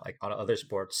I don't know, like on other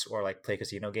sports or like play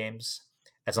casino games,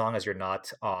 as long as you're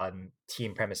not on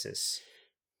team premises.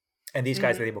 And these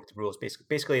guys, Hmm. they broke the rules.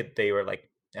 Basically, they were like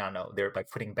I don't know, they were like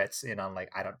putting bets in on like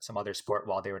I don't some other sport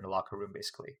while they were in the locker room,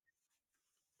 basically,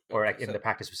 or Okay, like in the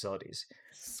practice facilities.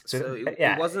 so So it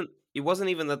yeah, wasn't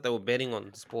even that they were betting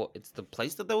on the sport. It's the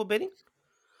place that they were betting.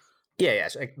 Yeah.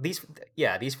 So like these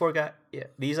four guys,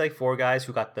 these like four guys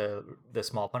who got the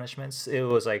small punishments. It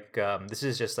was like this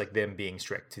is just like them being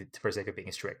strict for sake of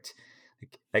being strict.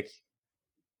 Like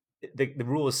the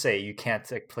rules say you can't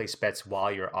like place bets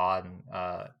while you're on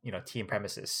team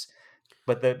premises.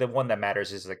 But the one that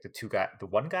matters is like the two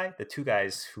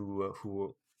guys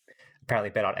who apparently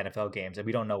bet on NFL games, and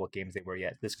we don't know what games they were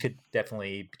yet. This could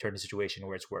definitely turn a situation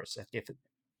where it's worse. If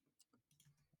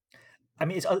I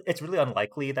mean, it's really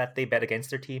unlikely that they bet against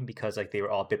their team because like they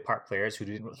were all bit part players who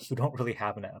don't really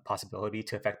have a possibility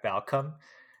to affect the outcome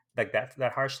like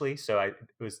that harshly. So it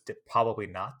was probably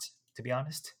not, to be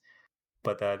honest.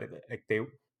 But like they,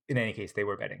 in any case, they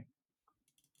were betting.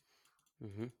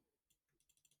 Mm-hmm.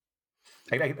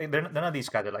 Like none of these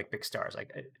guys are like big stars. Like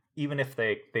even if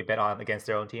they bet on against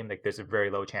their own team, like there's a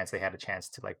very low chance they had a chance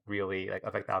to like really like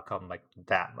affect the outcome like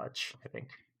that much. I think.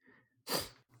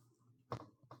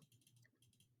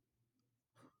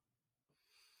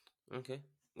 Okay.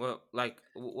 Well, like,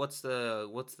 what's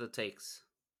the takes?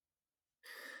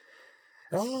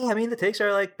 Oh, I mean, the takes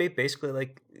are like basically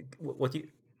like what you.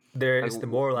 There, Like, it's the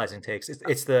moralizing takes.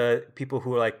 It's the people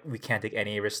who are like we can't take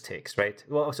any risk takes, right?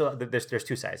 Well, so there's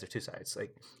two sides. There's two sides.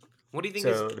 Like, what do you think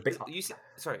so is the big, you see?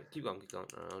 Sorry, keep going.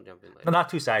 I'll jump in later. no, not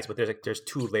two sides, but there's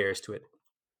two layers to it.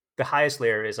 The highest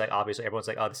layer is like obviously everyone's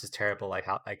like, oh, this is terrible. Like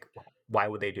how why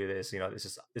would they do this? You know,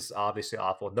 this is obviously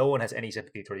awful. No one has any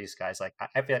sympathy for these guys. Like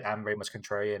I feel like I'm very much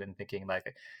contrarian and thinking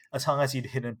like as long as you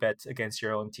didn't bet against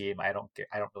your own team, I don't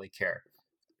really care.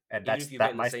 And Even that's if you bet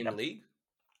that in the my same league.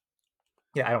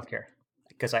 yeah, I don't care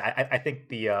because I think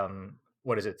the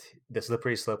what is it, the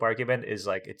slippery slope argument is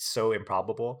like it's so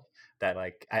improbable that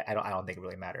like I don't think it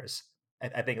really matters.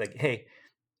 I think like hey,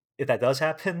 if that does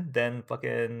happen, then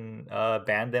fucking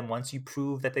ban them once you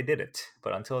prove that they did it.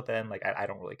 But until then, like I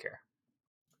don't really care.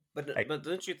 Like But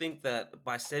don't you think that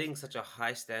by setting such a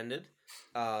high standard,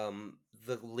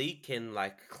 the league can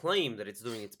like claim that it's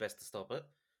doing its best to stop it?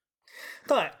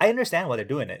 no, I understand why they're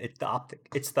doing it. It's the optic.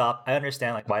 I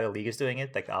understand like why the league is doing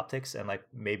it, like the optics, and like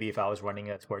maybe if I was running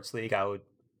a sports league, I would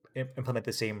implement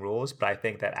the same rules. But I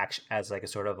think that actually as like a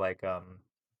sort of like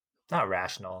not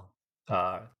rational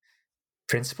uh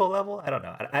principle level, I don't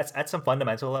know. At some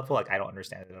fundamental level, like I don't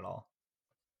understand it at all.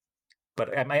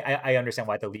 But I understand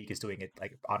why the league is doing it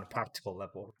like on a practical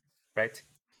level, right?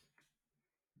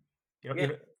 Yeah. You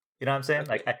know what I'm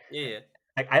saying? Okay. Yeah.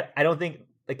 I don't think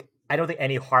I don't think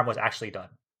any harm was actually done.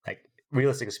 Like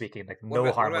realistically speaking, like no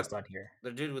What harm was about done here.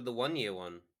 the dude with the 1 year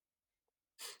one?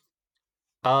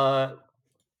 Uh,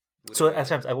 With so the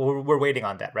as we're waiting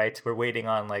on that, right? We're waiting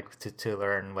on like to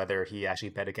learn whether he actually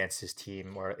bet against his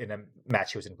team or in a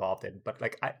match he was involved in. But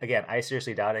like I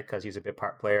seriously doubt it because he's a bit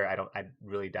part player. I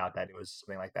really doubt that it was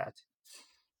something like that.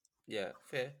 yeah,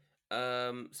 fair.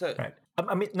 So Right.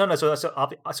 I mean, no.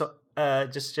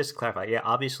 Just to clarify, yeah.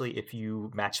 Obviously, if you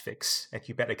match fix, if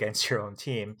you bet against your own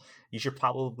team, you should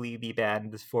probably be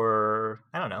banned for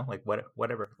I don't know, like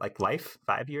whatever, like life,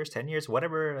 5 years, 10 years,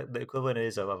 whatever the equivalent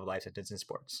is of a life sentence in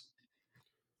sports.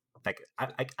 Like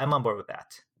I'm on board with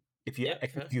that. yeah,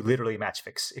 If fair. you literally match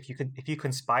fix, if you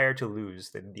conspire to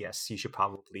lose, then yes, you should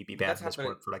probably be But banned that's from the happening.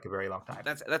 sport for like a very long time.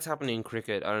 That's happening in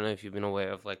cricket. I don't know if you've been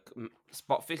aware of like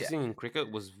spot Yeah. fixing in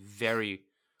cricket was very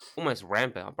almost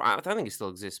rampant. I don't think it still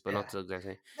exists, but not Yeah. so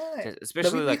exactly. No,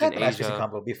 Especially we've like in had the match fixing Asia.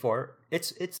 combo before.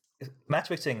 It's match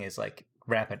fixing is like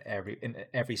rampant in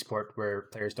every sport where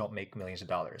players don't make millions of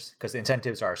dollars because the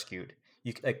incentives are skewed.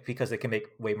 You like because they can make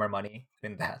way more money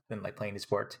than like playing the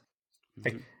sport.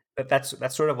 Like Mhm.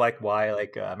 that's sort of like why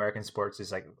like American sports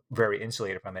is like very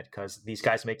insulated from it because these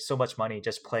guys make so much money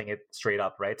just playing it straight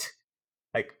up, right?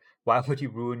 Like why would you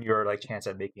ruin your like chance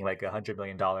at making like $100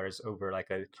 million over like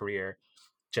a career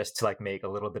just to like make a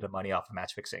little bit of money off of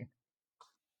match fixing?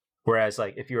 Whereas,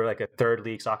 like, if you're like a third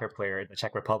league soccer player in the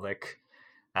Czech Republic,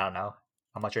 I don't know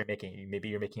how much are you making. Maybe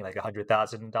you're making like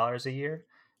 $100,000 a year,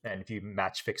 and if you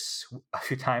match fix a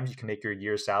few times, you can make your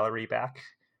year's salary back.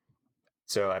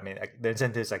 So, I mean, like, the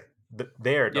incentive is like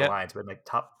there the Yeah. lines, but like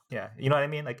top, yeah, you know what I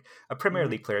mean. Like a Premier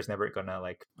Mhm. League player is never gonna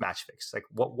like match fix. Like,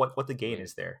 what the I gain mean,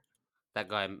 is there? that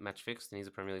guy match fixed and he's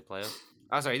a Premier League player.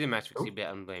 Oh, sorry, he didn't match fix. He Who? bet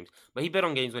on games, but he bet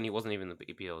on games when he wasn't even in the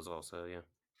EPL as well. So yeah.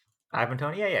 Ivan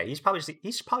Tony? Yeah, he's probably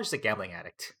just a gambling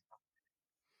addict.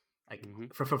 Like Hmm.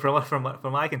 from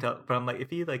what I can tell, from like if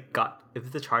he like got if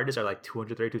the charges are like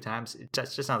 232 times, it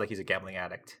just sounds like he's a gambling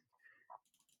addict.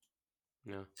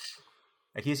 Yeah.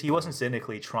 Like he wasn't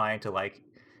cynically trying to like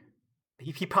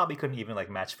he probably couldn't even like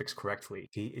match fix correctly.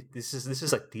 This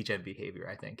is like degen behavior.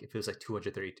 I think if it was like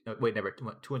 230 wait never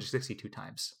 262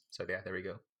 times. So there we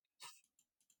go.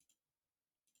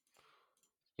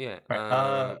 Yeah.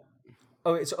 Right.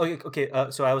 Oh, so okay,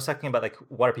 okay. So I was talking about like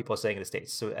what are people saying in the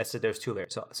states. So I said there's two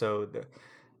layers. So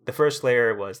the first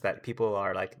layer was that people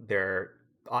are like they're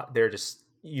just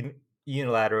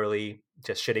unilaterally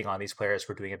just shitting on these players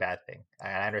for doing a bad thing.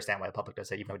 And I understand why the public does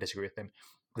that, even though I disagree with them.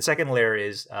 The second layer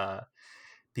is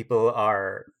people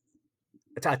are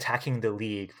attacking the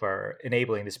league for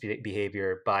enabling this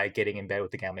behavior by getting in bed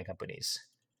with the gambling companies,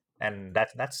 and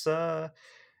that's I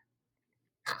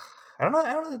don't know.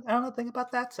 I don't know. Think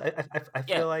about that. I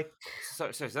Yeah. feel like So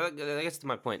that gets to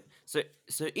my point. So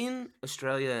in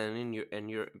Australia and in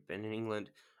Europe and in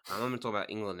England, I'm going to talk about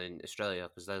England and Australia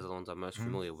because those are the ones I'm most Mhm.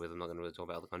 familiar with. I'm not going to really talk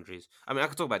about other countries. I mean, I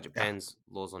could talk about Yeah, Japan's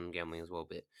laws on gambling as well a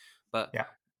bit, but yeah,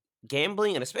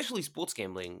 gambling and especially sports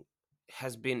gambling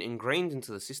has been ingrained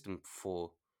into the system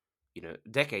for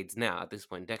decades now. At this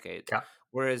point, decades. yeah.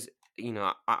 Whereas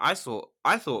I thought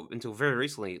until very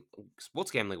recently,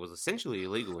 sports gambling was essentially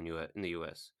illegal in the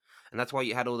US, and that's why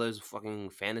you had all those fucking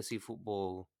fantasy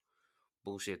football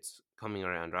bullshits coming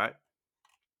around, right?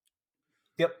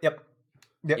 Yep, yep,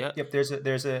 yep, Yeah, yep. There's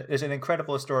an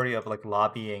incredible story of like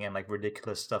lobbying and like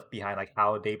ridiculous stuff behind like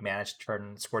how they managed to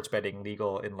turn sports betting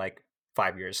legal in like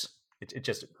 5 years.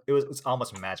 It's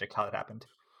almost magic how it happened.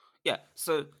 yeah.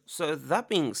 So that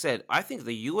being said, I think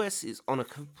the US is on a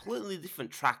completely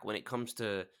different track when it comes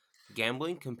to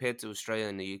gambling compared to Australia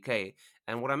and the UK.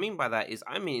 And what I mean by that is,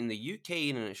 I mean in the UK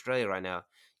and in Australia right now,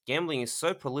 gambling is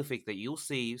so prolific that you'll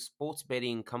see sports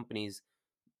betting companies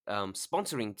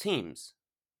sponsoring teams.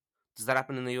 Does that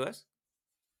happen in the US?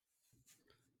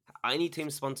 Any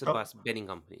team sponsored by Oh, betting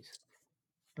companies?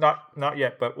 not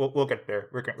yet, but we'll get there.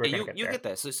 We're Yeah, gonna you get you there. get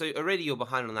that. So already you're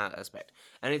behind on that aspect,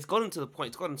 and it's gotten to the point.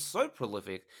 It's gotten so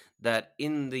prolific that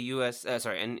in the US,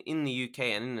 and in the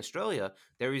UK and in Australia,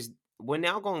 we're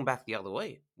now going back the other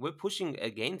way. We're pushing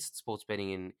against sports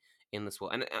betting in the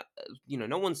sport, and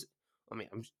no one's. I mean,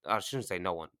 I shouldn't say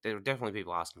no one. There are definitely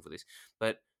people asking for this,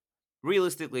 but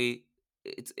realistically,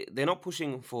 they're not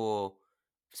pushing for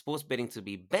sports betting to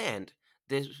be banned.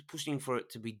 They're pushing for it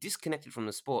to be disconnected from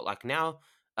the sport. Like now,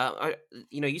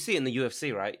 you see it in the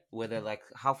UFC, right, where they're like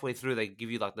halfway through, they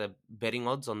give you like the betting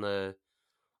odds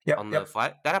Yep, on the yep.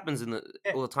 fight. That happens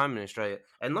Yeah, all the time in Australia,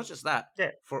 and not just that.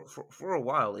 yeah. For a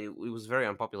while, it was very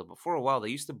unpopular. But for a while, they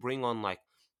used to bring on like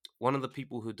one of the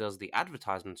people who does the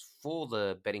advertisements for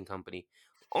the betting company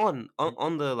on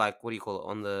the, like, what do you call it,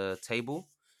 on the table,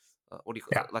 what do you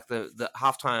call Yeah. it? Like the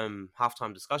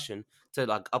halftime discussion to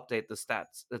like update the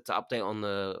stats, to update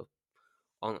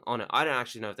on it. I don't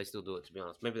actually know if they still do it, to be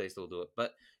honest. Maybe they still do it,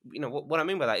 but what I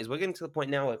mean by that is we're getting to the point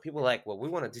now where people are like, well, we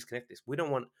want to disconnect this. We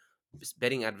don't want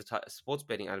sports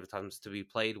betting advertisements to be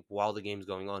played while the game's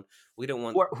going on. We don't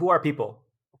want Who are people?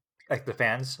 Like the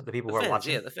fans, the people the who are fans,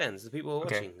 yeah, watching. the fans, the people who are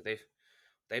Okay. watching.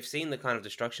 They've seen the kind of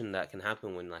destruction that can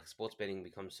happen when like sports betting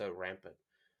becomes so rampant.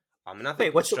 And I Wait,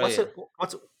 think Australia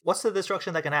what's the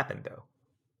destruction that can happen though?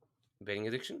 betting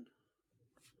addiction.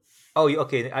 Oh,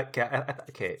 okay,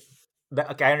 okay.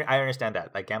 Okay, I understand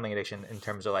that, like gambling addiction in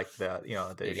terms of like the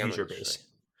Yeah, gambling user addiction. Right? base.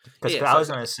 Yeah, yeah. I So, was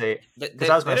gonna say they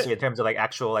don't. in terms of like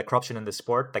actual like corruption in the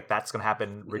sport, like that's gonna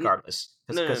happen No, regardless.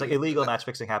 no, Because like no. illegal match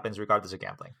fixing happens regardless of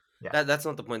gambling. Yeah, That's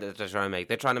not the point that they're trying to make.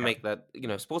 They're trying to yeah. make that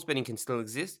sports betting can still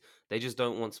exist. They just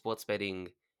don't want sports betting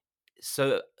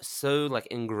so like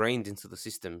ingrained into the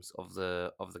systems of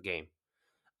the game.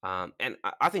 And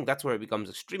I think that's where it becomes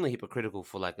extremely hypocritical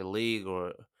for like a league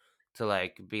or to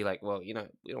like be like, well, we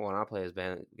don't want our players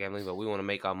gambling, but we want to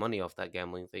make our money off that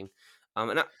gambling thing.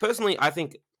 Personally, I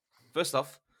think first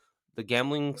off, the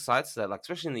gambling sites that, like,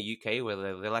 especially in the UK, where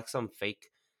they're like some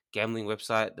fake gambling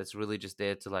website that's really just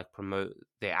there to like promote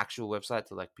their actual website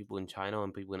to like people in China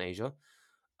and people in Asia.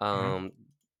 Mhm. Um,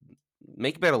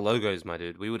 make better logos, my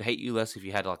dude. We would hate you less if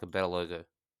you had like a better logo.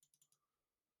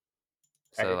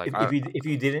 So like,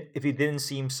 If you didn't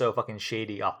seem so fucking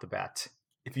shady off the bat,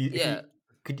 if yeah, you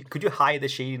could you hide the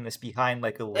shadiness behind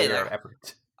like a hey, layer like, of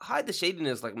effort? hide the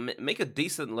shadiness. Like, make a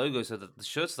decent logo so that the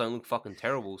shirts don't look fucking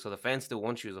terrible, so the fans still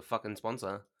want you as a fucking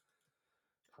sponsor.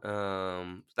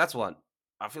 That's one.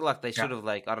 I feel like they Yeah. should have,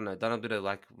 like, I don't know, done a bit of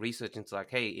like research into like,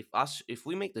 hey, if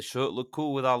we make the shirt look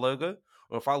cool with our logo,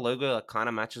 or if our logo like kind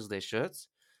of matches their shirts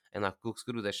and like looks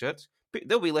good with their shirts,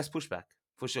 there'll be less pushback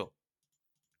for sure.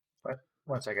 But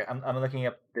one second, I'm looking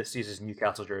up this season's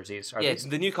Newcastle jerseys. Are Yeah, these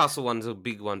the Newcastle one's a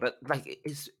big one, but like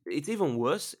it's even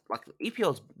worse. Like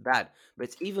EPL's bad, but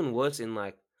it's even worse in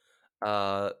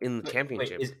the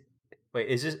wait championship.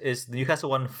 is the Newcastle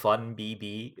one Fun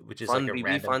BB, which is like Fun a BB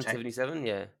random Fun 77,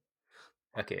 yeah.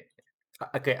 okay.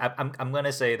 Okay, I'm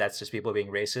gonna say that's just people being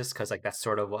racist because like that's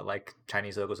sort of what like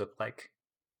Chinese logos look like.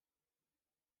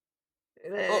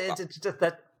 Oh, It's just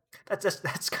that.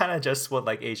 that's kind of just what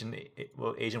like Asian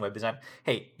web design.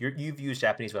 Hey, you've used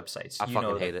Japanese websites. I You know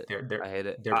fucking that hate it. they're I hate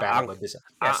it. they're bad at web design.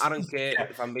 I Yes. don't care Yeah.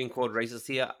 if I'm being called racist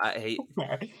here. I hate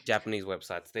Japanese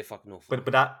websites. They're fucking awful.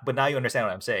 But now you understand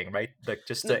what I'm saying, right? Like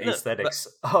just No, the no, but aesthetics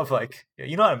of like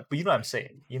you know what I'm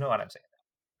saying. You know what I'm saying.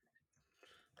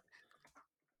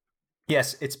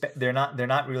 Yes, they're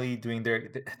not really doing they're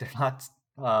not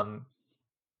um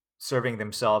serving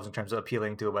themselves in terms of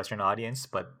appealing to a Western audience,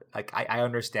 but like I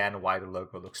understand why the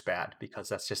logo looks bad because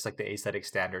that's just like the aesthetic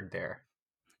standard there.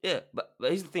 yeah, but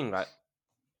here's the thing, right?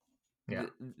 Yeah.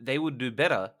 They would do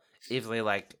better if they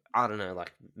like I don't know,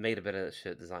 like made a better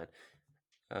shirt design.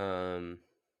 Um,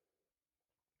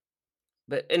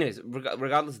 but anyways,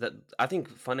 regardless, that I think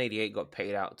Fun88 got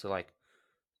paid out to like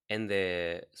end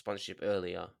their sponsorship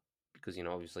earlier because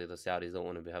obviously the Saudis don't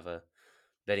want to have a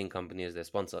betting company as their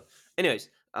sponsor. Anyways,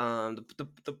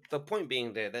 the point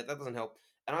being there that doesn't help,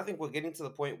 and I think we're getting to the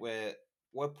point where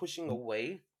we're pushing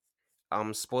away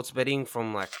sports betting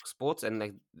from like sports, and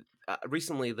like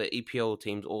recently the EPL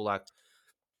teams all like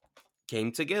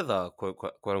came together,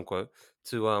 quote unquote,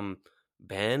 to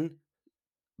ban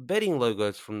betting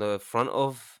logos from the front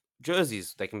of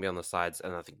jerseys. They can be on the sides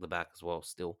and I think the back as well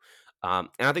still. And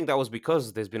I think that was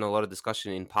because there's been a lot of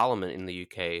discussion in Parliament in the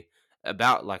UK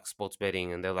about like sports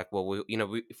betting, and they're like, well,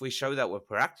 if we show that we're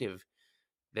proactive,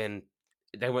 then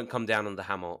they won't come down on the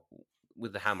hammer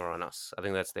with the hammer on us. I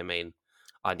think that's their main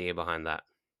idea behind that.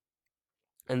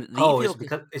 And the Oh,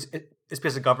 EPL, it's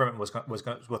because the government was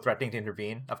threatening to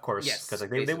intervene, of course, because yes, like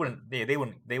basically, they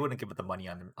wouldn't give it the money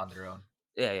on their own.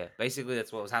 yeah. Basically,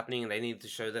 that's what was happening, and they needed to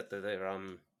show that they're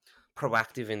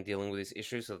proactive in dealing with this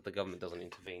issue, so that the government doesn't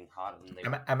intervene harder than they.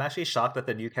 I'm actually shocked that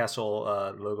the Newcastle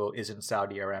logo isn't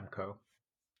Saudi Aramco.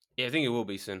 Yeah, I think it will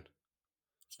be soon.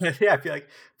 Yeah, I feel like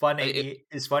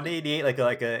It, Fun 88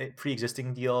 like a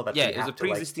pre-existing deal that yeah, they it was a have to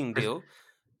like. pre-existing deal.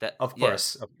 That Of yeah,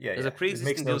 course, yeah, there's a yeah. It makes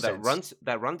pre-existing no deal sense.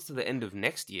 that runs to the end of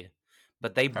next year,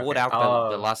 but they bought Okay. out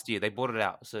the Oh, last year. They bought it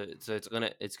out, so it's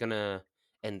gonna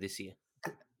end this year.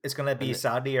 it's gonna be And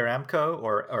Saudi Aramco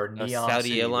or Neom Saudi City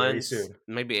very Airlines, soon.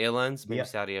 maybe airlines, maybe Yeah,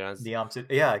 Saudi Airlines. Neom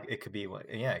City. Yeah, it could be.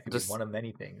 Yeah, it could be Just one of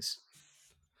many things.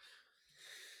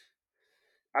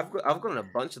 I've gotten a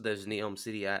bunch of those Neom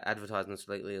City advertisements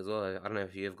lately as well. I don't know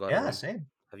if you've gotten Yeah, them. same.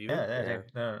 Have you Yeah, been? yeah,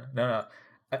 Yeah. same. No.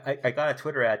 I got a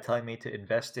Twitter ad telling me to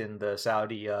invest in the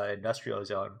Saudi industrial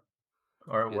zone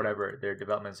or Yeah. whatever their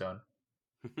development zone.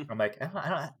 I'm like, I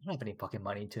don't have any fucking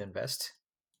money to invest.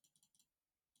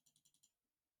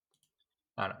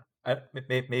 I don't know.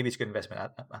 Maybe it's a good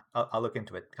investment. I'll look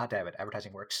into it. God damn it,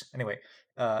 advertising works. Anyway,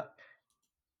 uh,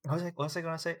 what was I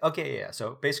going to say? Okay, yeah.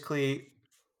 So basically,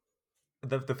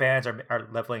 the fans are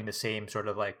leveling the same sort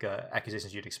of like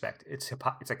accusations you'd expect. It's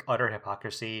like utter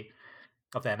hypocrisy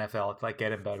of the NFL to like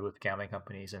get in bed with gambling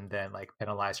companies and then like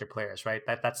penalize your players, right?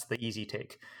 That's the easy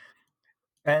take.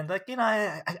 And like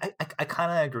I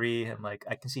kind of agree, and like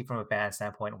I can see from a fan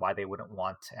standpoint why they wouldn't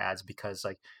want ads because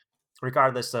like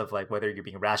regardless of like whether you're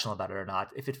being rational about it or not,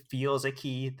 if it feels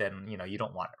icky, then you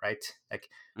don't want it, right?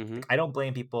 Mm-hmm. Like I don't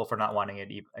blame people for not wanting it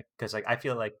because like I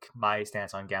feel like my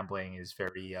stance on gambling is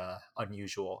very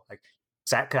unusual. Like,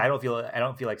 cause I don't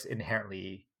feel like it's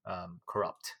inherently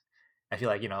corrupt. I feel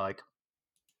like like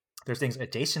there's things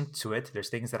adjacent to it. There's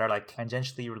things that are like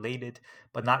tangentially related,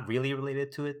 but not really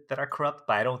related to it that are corrupt.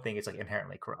 But I don't think it's like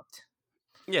inherently corrupt.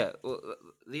 Yeah. Well,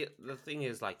 the thing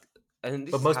is like, and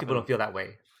this But has most people don't happened. feel that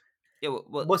way. Yeah.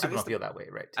 Well, Most I people guess don't feel that way,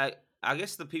 right? I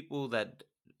guess the people that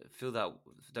feel that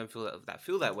don't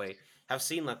feel that way have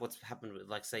seen like what's happened with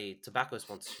like say tobacco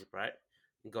sponsorship, right?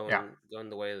 Yeah. Going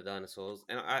the way of the dinosaurs,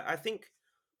 and I think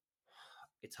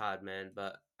it's hard, man.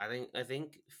 But I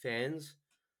think fans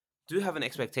do have an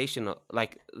expectation of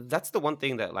like that's the one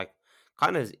thing that like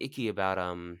kind of is icky about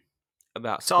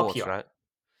It's all sports, PR. right?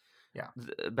 Yeah.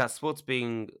 About sports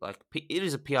being like it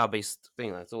is a PR based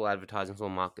thing. Like, it's all advertising, it's all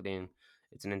marketing.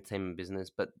 It's an entertainment business,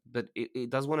 but it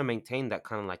does want to maintain that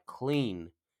kind of like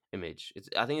clean image.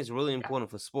 I think it's really Yeah.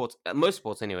 important for sports, most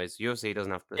sports, anyways. UFC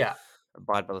doesn't have to Yeah.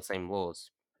 abide by the same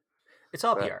laws, It's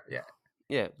all but PR. Yeah.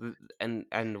 yeah,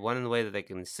 and one of the way that they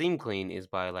can seem clean is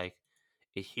by like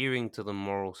adhering to the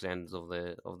moral standards of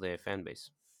their fan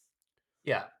base.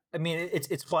 Yeah. I mean,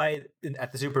 it's why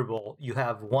at the Super Bowl you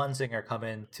have one singer come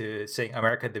in to sing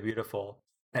 "America the Beautiful"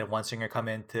 and one singer come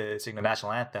in to sing the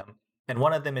national anthem, and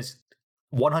one of them is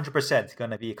 100% going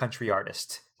to be a country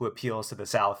artist who appeals to the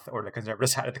South or the conservative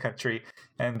side of the country,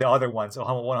 and the other one's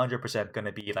 100% going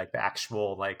to be like the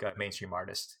actual like mainstream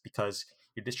artist because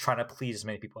you're just trying to please as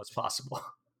many people as possible.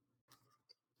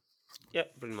 Yeah,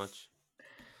 pretty much.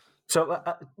 So,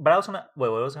 but I was gonna wait.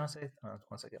 What was I gonna say?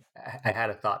 1 second. I had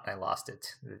a thought and I lost it.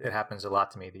 It happens a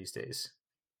lot to me these days.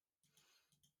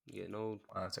 Yeah, no.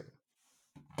 1 second.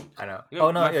 I know. You know,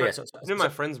 Oh no, my yeah, yeah. friend. You know, my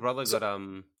friend's brother So got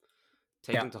yeah.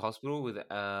 taken to hospital with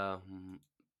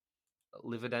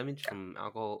liver damage from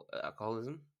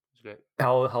alcoholism. It's great.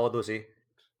 How old was he?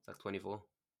 It's like 24.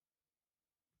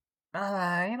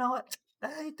 You know what?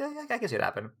 I guess it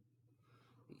happened.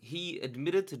 He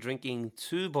admitted to drinking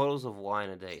 2 bottles of wine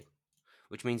a day,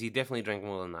 which means he definitely drank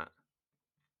more than that.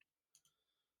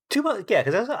 2 yeah,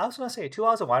 because I was gonna say 2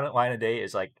 hours of wine a day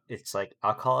is like it's like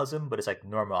alcoholism, but it's like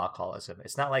normal alcoholism.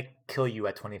 It's not like kill you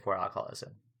at 24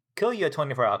 alcoholism. Kill you at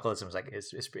 24 alcoholism is like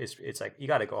it's like you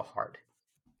got to go hard.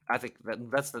 I think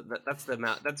that's the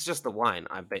amount. That's just the wine.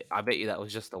 I bet you that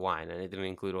was just the wine, and it didn't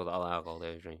include all the other alcohol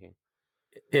they were drinking.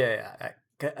 Yeah,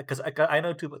 because I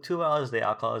know 2 hours a day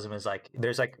alcoholism is like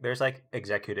there's like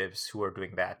executives who are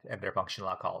doing that and they're functional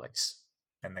alcoholics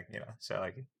and like so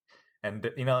like and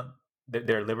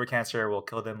their liver cancer will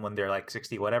kill them when they're like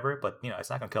 60 whatever, but it's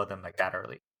not gonna kill them like that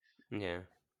early. Yeah.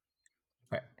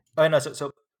 Right. Oh no.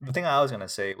 So the thing I was gonna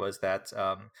say was that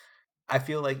I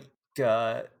feel like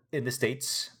in the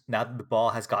states now that the ball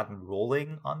has gotten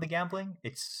rolling on the gambling,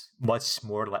 it's much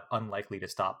more unlikely to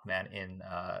stop than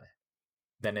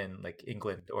in like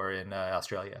England or in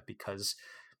Australia because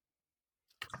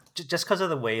just because of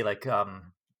the way like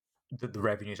the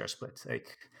revenues are split.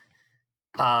 Like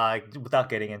without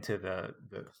getting into the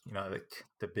like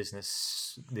the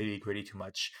business nitty gritty too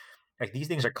much, like these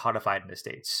things are codified in the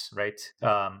states, right?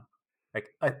 Like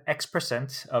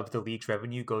X% of the league's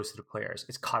revenue goes to the players.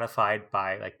 It's codified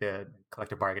by like the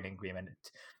collective bargaining agreement,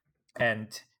 and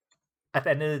at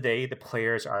the end of the day, the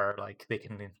players are like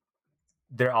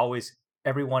they're always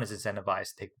everyone is incentivized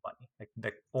to take the money.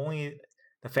 Like only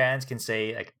the fans can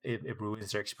say like it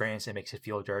ruins their experience. It makes it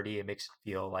feel dirty. It makes it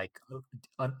feel like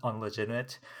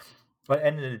unlegitimate. But at the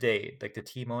end of the day, like the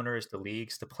team owners, the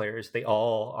leagues, the players, they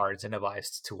all are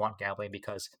incentivized to want gambling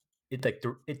because it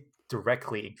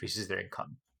directly increases their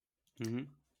income. Mm-hmm.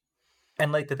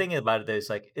 And like the thing about it is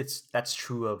like that's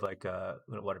true of like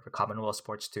whatever Commonwealth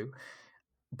sports too,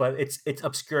 but it's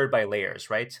obscured by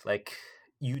layers, right? Like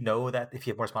that if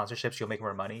you have more sponsorships, you'll make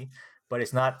more money, but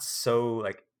it's not so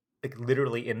like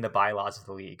literally in the bylaws of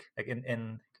the league. Like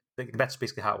in like, that's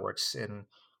basically how it works in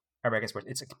American sports.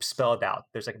 It's like spelled out.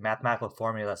 There's like mathematical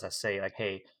formulas that say like,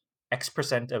 hey,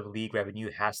 X% of league revenue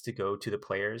has to go to the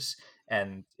players,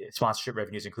 and sponsorship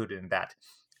revenue is included in that.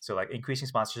 So like increasing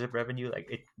sponsorship revenue,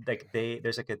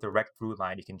 there's like a direct through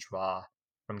line you can draw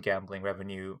from gambling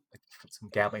revenue, like some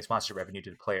gambling sponsorship revenue to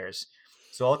the players.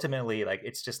 So ultimately, like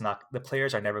it's just not the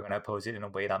players are never going to oppose it in a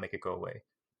way that'll make it go away.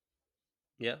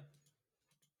 Yeah.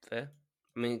 Fair.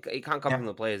 I mean, it can't come Yeah, from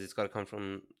the players. It's got to come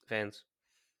from fans.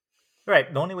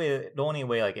 right. The only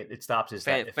way like it stops is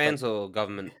that if like Fans or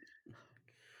government.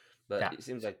 But yeah, it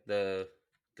seems like the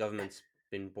government's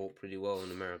been bought pretty well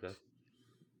in America.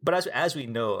 but as we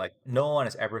know, like no one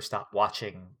has ever stopped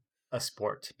watching a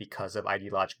sport because of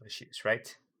ideological issues,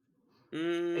 right?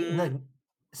 Mm, No,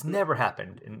 it's never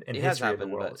happened in it has history of the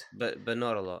happened, world. but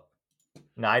not a lot.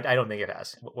 No, I don't think it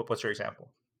has. What's your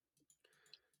example?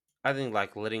 I think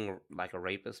like letting like a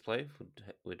rapist play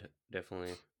would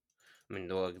definitely. I mean,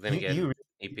 well, then You again,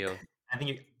 EPL. I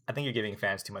think you're giving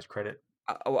fans too much credit.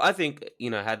 I think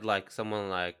had like someone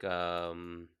like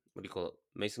what do you call it,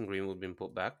 Mason Greenwood been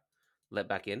put back, let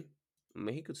back in. I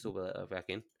mean, he could still be let back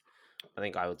in. I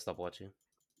think I would stop watching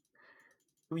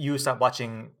You stop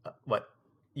watching what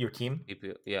your team?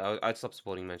 EPL. Yeah, I'd stop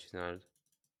supporting Manchester United.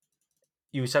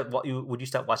 You start what you would you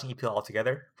stop watching EPL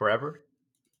altogether forever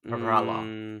or for how long?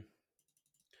 Mm,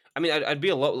 I mean, I'd be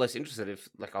a lot less interested if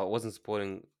like I wasn't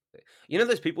supporting. You know,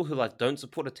 those people who like don't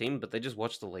support a team but they just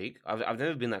watch the league. I've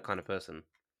never been that kind of person.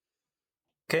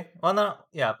 Okay, well no,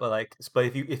 yeah, but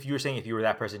if you were saying if you were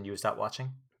that person, you would stop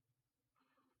watching.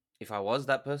 If I was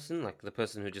that person, like the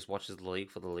person who just watches the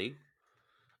league for the league,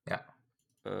 Yeah,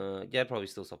 yeah, I'd probably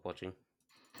still stop watching.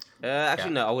 yeah.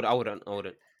 Actually, no, I wouldn't,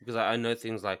 because I know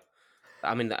things like,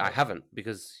 I mean, I Right, haven't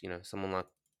because someone like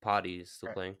Party is still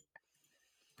right. playing.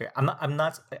 Okay, I'm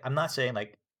not saying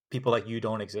like people like you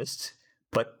don't exist,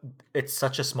 but it's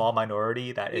such a small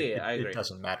minority that Yeah, I it agree.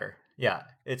 doesn't matter. Yeah,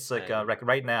 it's I agree. like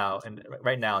right now and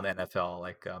right now in the NFL,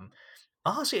 like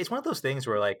honestly, it's one of those things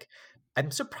where like I'm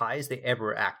surprised they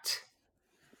ever act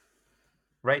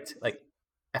right. Like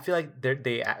I feel like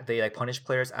they like punish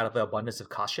players out of the abundance of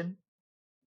caution,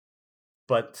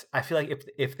 but I feel like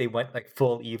if they went like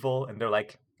full evil and they're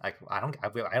like I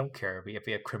don't care if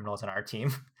we have criminals on our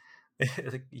team,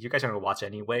 like, you guys are gonna watch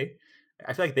anyway.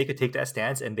 I feel like they could take that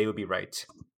stance and they would be right.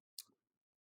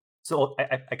 So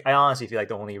I honestly feel like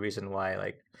the only reason why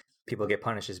like people get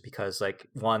punished is because like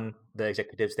one, the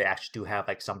executives they actually do have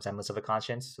like some semblance of a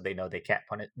conscience, so they know they can't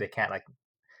punish, they can't like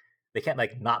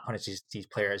not punish these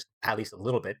players at least a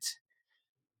little bit,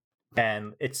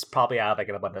 and it's probably out of like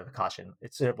an abundance of caution.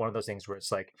 It's one of those things where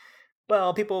it's like,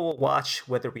 well, people will watch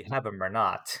whether we have them or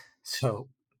not, so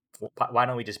why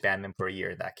don't we just ban them for a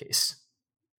year in that case?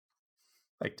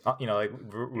 Like like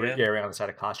we're Yeah. erring on the side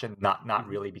of caution, not Mhm.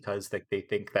 really because like they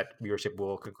think that viewership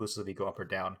will conclusively go up or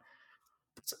down.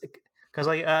 Because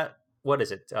like what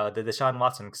is it? The Deshaun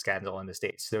Watson scandal in the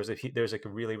states. There's like a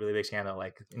really big scandal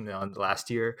like in the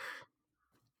last year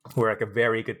where like a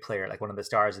very good player, like one of the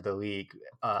stars of the league,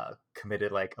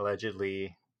 committed like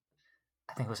allegedly,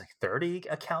 I think it was like 30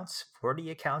 accounts, 40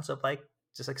 accounts of like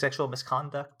just like sexual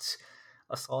misconduct,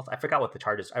 assault. I forgot what the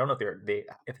charges. I don't know if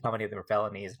if how many of them were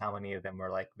felonies, how many of them were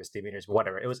like misdemeanors,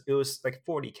 whatever. It was like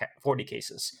 40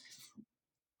 cases.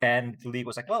 And the league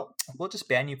was like, well, we'll just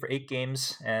ban you for 8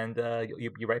 games, and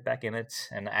you'll be right back in it.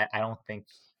 And I don't think,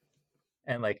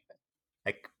 and like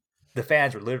the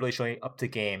fans were literally showing up to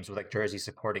games with like jerseys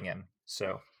supporting him.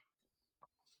 So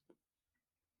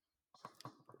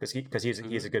because he's a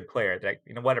Mhm. good player, like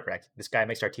whatever. Like this guy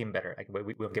makes our team better. Like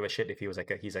we don't give a shit if he was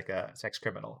like he's like a sex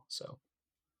criminal. So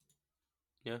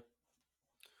Yeah.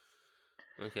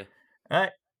 Okay. all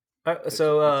right. Next,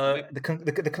 So next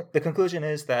topic. the conclusion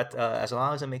is that as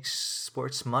long as it makes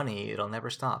sports money, it'll never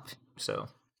stop. So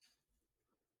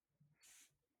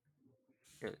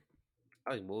Yeah.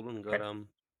 Alec Baldwin got right.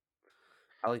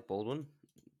 Alec Baldwin.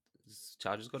 His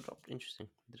charges got dropped. Interesting.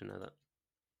 Didn't know that.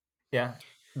 Yeah,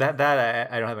 that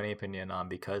I don't have any opinion on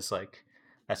because like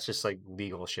that's just like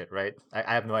legal shit, right?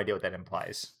 I have no idea what that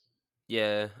implies.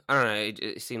 Yeah. I don't know.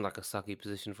 It seemed like a sucky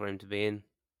position for him to be in.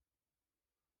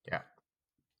 Yeah.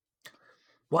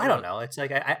 Well, I don't But know. It's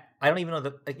like I don't even know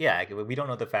the like, yeah. Like, we don't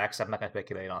know the facts. I'm not gonna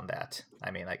speculate on that.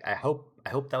 I mean, like I hope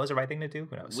that was the right thing to do.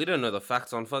 Who knows? we don't know the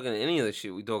facts on fucking any of the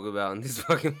shit we talk about in this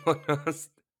fucking podcast.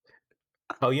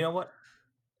 Oh, you know what?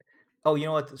 Oh, you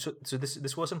know what? So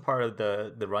this wasn't part of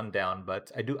the rundown,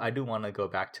 but I do want to go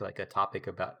back to like a topic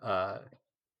about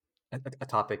a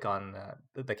topic on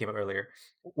that came up earlier.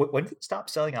 When did they stop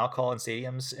selling alcohol in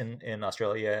stadiums in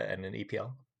Australia and in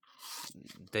EPL?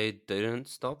 They didn't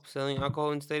stop selling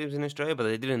alcohol in stadiums in Australia, but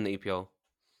they did in the EPL.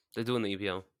 They do in the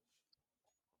EPL.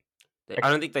 I Like,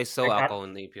 don't think they sell alcohol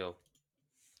in the EPL.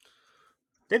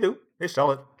 they do. They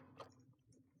sell it.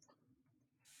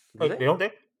 Do They they? don't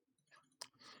they?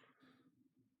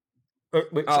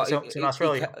 Wait, Oh, so in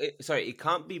Australia. sorry, it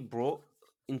can't be brought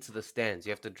into the stands.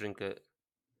 You have to drink it.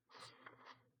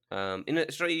 In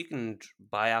Australia, you can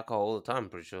buy alcohol all the time. I'm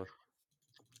pretty sure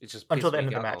it's just Until piss the end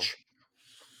weak of the alcohol. match.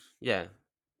 Yeah,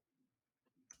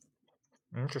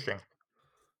 Interesting.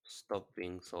 stop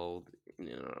being sold.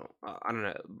 I don't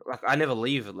know. Like I never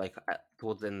leave like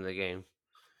towards the end of the game,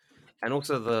 and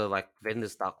also the like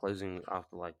vendors start closing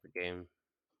after like the game.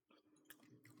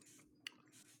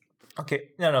 Okay,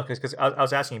 no, because I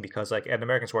was asking because like at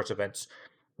American sports events,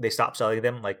 they stop selling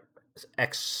them like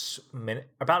X minute,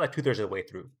 about like 2/3 of the way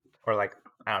through, or like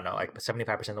I don't know, like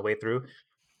 75% of the way through.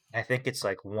 I think it's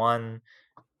like one,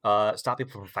 stop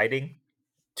people from fighting,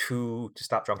 two, to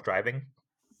stop drunk driving.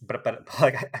 But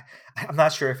like I'm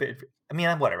not sure if it. I mean,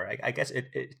 whatever. I guess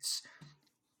it's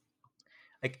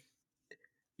like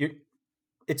you.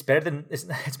 It's better than it's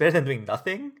better than doing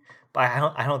nothing, but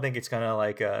I don't think it's gonna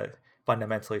like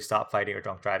fundamentally stop fighting or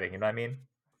drunk driving. You know what I mean?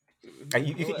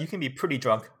 You can be pretty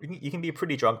drunk. You can be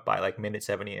pretty drunk by like minute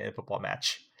 70 in a football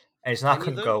match, and it's not Can you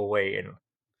going to though? go away. And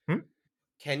hmm?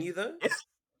 Can you though? Yeah.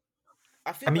 I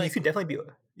I feel mean, you like could definitely be.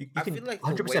 You I can feel like the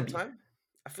 100% wait be. time.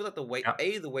 I feel like the wait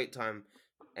Yeah. the wait time,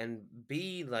 and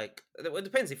B like it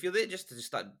depends. If you're there just to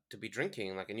start to be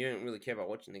drinking, like, and you don't really care about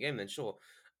watching the game, then sure.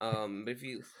 But if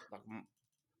you like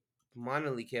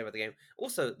minorly care about the game,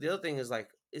 also the other thing is like,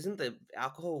 isn't the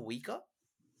alcohol weaker?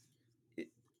 I-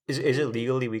 Is it In in,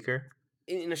 legally weaker?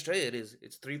 in Australia, it is.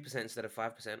 It's 3% instead of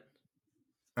 5%.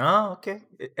 Oh, okay.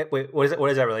 Wait, what is it? What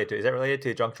is that related to? Is that related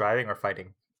to drunk driving or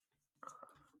fighting?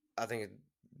 I think it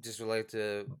just related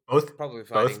to Both. probably Both.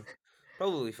 fighting,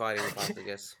 probably fighting if I had to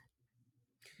guess.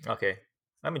 Okay.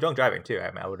 I mean, drunk driving too.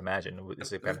 I would imagine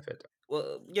is a benefit.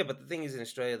 Well, yeah, but the thing is, in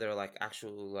Australia, there are like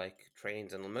actual like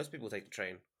trains, and most people take the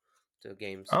train to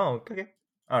games. Oh, okay.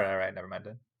 All right. Never mind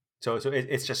then. So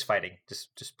it's just fighting.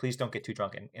 Just please don't get too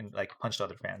drunk and like punch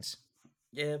other fans.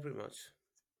 Yeah, pretty much.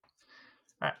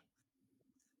 All right.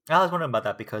 I was wondering about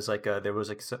that because like there was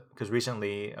like because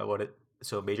recently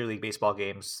so Major League Baseball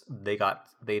games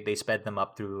they sped them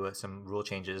up through some rule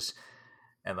changes,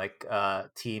 and like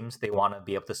teams they want to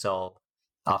be able to sell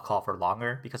alcohol for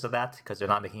longer because of that, because they're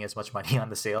not making as much money on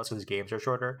the sales because games are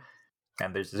shorter.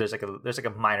 And there's like a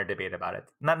minor debate about it.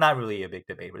 Not really a big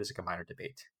debate, but it's like a minor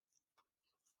debate.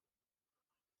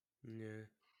 Yeah.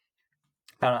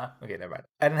 I don't know. Okay, never mind.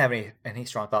 I didn't have any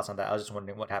strong thoughts on that. I was just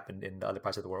wondering what happened in the other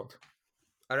parts of the world.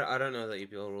 I don't know the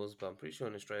EPL rules, but I'm pretty sure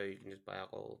in Australia you can just buy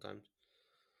alcohol all the time.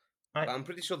 All right. But I'm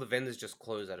pretty sure the vendors just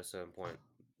close at a certain point.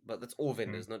 But that's all Mm,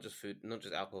 vendors, not just food, not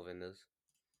just alcohol vendors.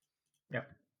 yeah.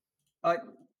 All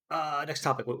right. Next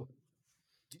topic.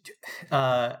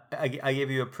 I gave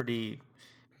you a pretty.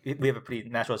 We have a pretty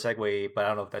natural segue, but I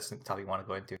don't know if that's the topic you want to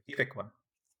go into. You pick one.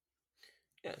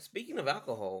 Yeah, speaking of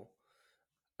alcohol,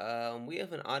 we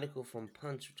have an article from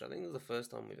Punch, which I think is the first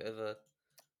time we've ever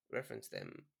referenced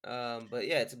them. But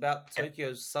yeah, it's about Yeah.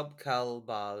 Tokyo's subcal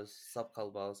bars,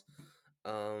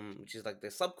 which is like their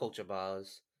subculture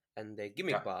bars and their Yeah.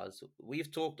 gimmick bars.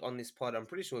 We've talked on this pod. I'm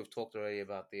pretty sure we've talked already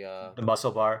about The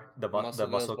muscle bar, the Muscle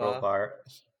Girls muscle girl bar. bar.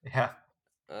 Yeah.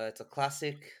 It's a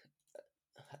classic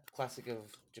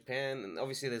of Japan, and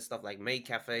obviously there's stuff like maid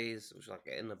cafes, which like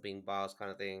end up being bars kind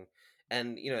of thing,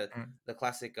 and Mm, the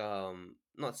classic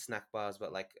not snack bars,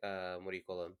 but like what do you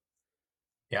call them?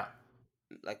 yeah.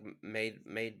 Like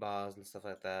maid bars and stuff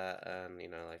like that, and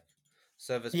like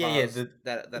service Yeah. Yeah. bars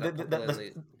that are popular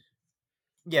in the.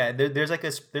 Yeah. There's like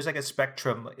a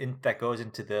spectrum that goes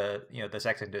into the the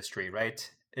sex industry, right?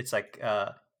 It's like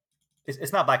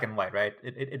it's not black and white, right?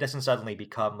 It doesn't suddenly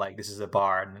become like this is a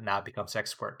bar and now it becomes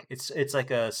sex work. It's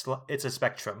like it's a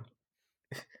spectrum.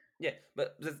 Yeah,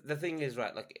 but the thing is,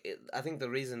 right? Like, I think the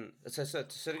reason. So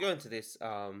to go into this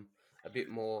a bit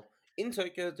more, in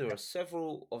Tokyo, there are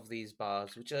several of these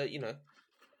bars which are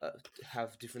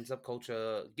have different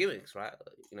subculture gimmicks, right?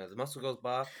 The Muscle Girls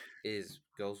bar is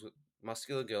girls with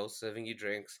muscular girls serving you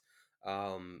drinks,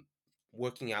 um,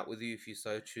 working out with you if you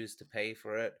so choose to pay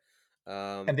for it,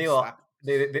 And they all slap.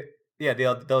 they yeah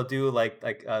they'll do like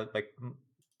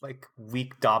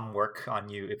weak dom work on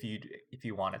you if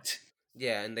you want it.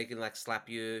 Yeah, and they can like slap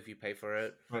you if you pay for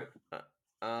it, Right.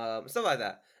 stuff like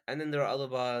that. And then there are other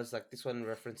bars like this one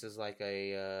references like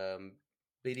a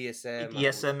BDSM, like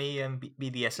BDSME and yeah,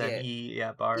 BDSME,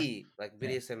 yeah, bar. like Yeah.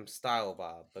 BDSM style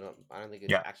bar, but I don't think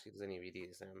it Yeah. actually does any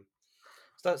BDSM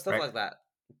stuff Right. like that.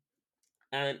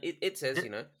 And it says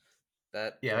Th-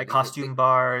 that yeah, like these costume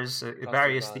bars, costume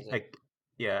various bars, like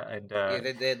yeah, and yeah,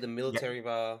 they're the yeah, military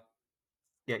bar.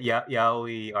 yeah,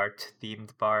 yaoi art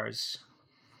themed bars.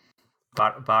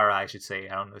 Bara, I should say.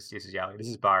 I don't know if this is yaoi. This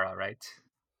is bara, right?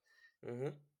 Hmm.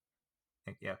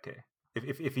 Yeah, okay.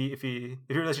 If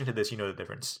you're listening to this, you know the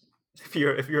difference. If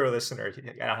you're a listener,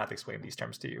 I don't have to explain these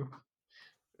terms to you.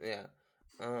 Yeah,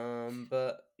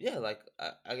 but yeah, like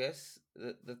I guess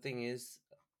the thing is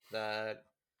that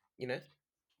you know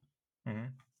Hmm.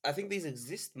 I think these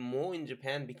exist more in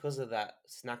Japan because of that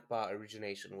snack bar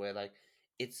origination, where like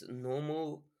it's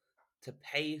normal to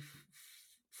pay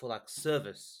for like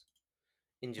service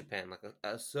in Japan, like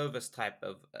a service type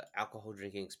of alcohol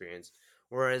drinking experience.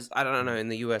 Whereas I don't know in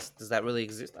the US, does that really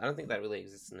exist? I don't think that really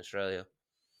exists in Australia.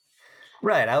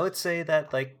 Right, I would say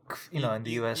that like in the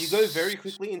You go very US.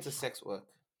 quickly into sex work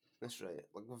in Australia,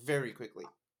 like very quickly.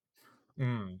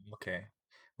 Okay.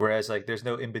 Whereas like there's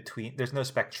no in between, there's no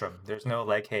spectrum. There's no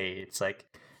like, hey, it's like,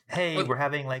 hey, Oh, we're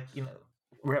having like, yeah,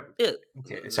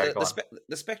 okay, sorry, go on.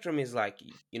 the spectrum is like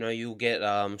you'll get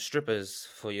strippers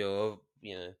for your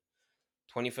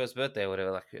 21st birthday or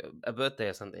whatever, like a birthday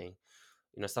or something,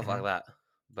 stuff like Hmm. that.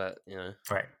 But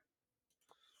Right.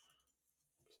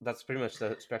 that's pretty much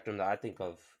the spectrum that I think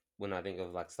of when I think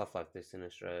of like stuff like this in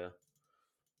Australia.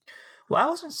 Well,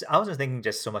 I wasn't thinking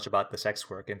just so much about the sex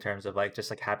work in terms of like just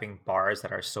like having bars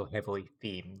that are so heavily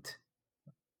themed.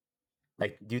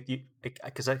 Like you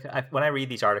because when I read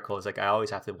these articles, like I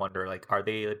always have to wonder, like, are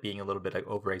they like, being a little bit like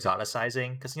over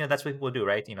exoticizing? Because that's what people do,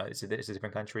 right? It's a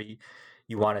different country.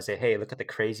 You want to say, hey, look at the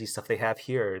crazy stuff they have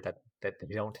here that they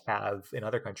don't have in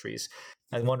other countries.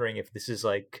 I'm wondering if this is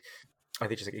like, are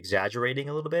they just like exaggerating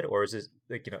a little bit, or is it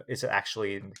like is it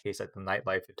actually in the case that the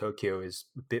nightlife in Tokyo is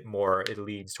a bit more? It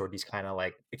leads toward these kind of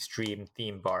like extreme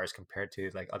theme bars compared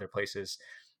to like other places.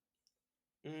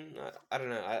 I don't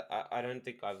know. I don't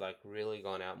think I've like really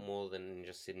gone out more than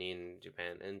just Sydney and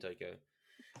Japan and Tokyo,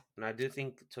 and I do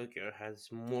think Tokyo has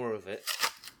more of it.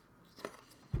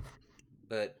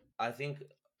 But I think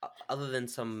other than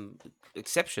some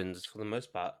exceptions, for the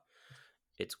most part,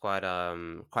 it's quite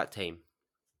tame.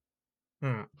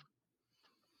 Hmm.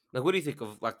 Like, what do you think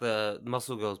of like the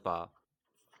Muscle Girls bar?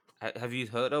 Have you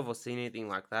heard of or seen anything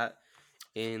like that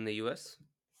in the US?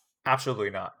 Absolutely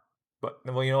not. But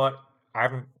well, you know what? I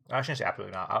shouldn't say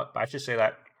absolutely not. I should say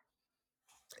that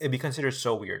it'd be considered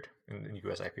so weird in the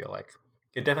US. I feel like.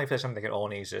 it definitely feels something that can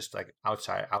only exist like out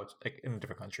like in a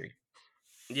different country.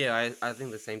 Yeah, I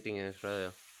think the same thing in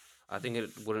Australia. I think it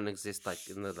wouldn't exist like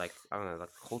in the like I don't know like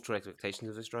cultural expectations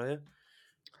of Australia.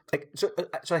 Like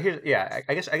so here, yeah,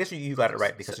 I guess you got it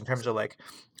right, So, because in terms of like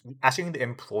asking the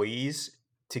employees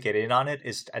to get in on it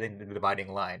is, I think, the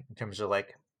dividing line in terms of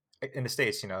like in the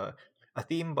States, a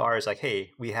theme bar is like,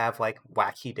 hey, we have like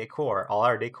wacky decor, all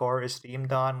our decor is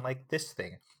themed on like this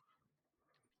thing.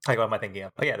 Like, what am I thinking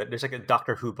of? Oh yeah, there's like a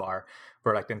Doctor Who bar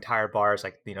where like the entire bar is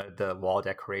like, the wall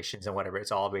decorations and whatever,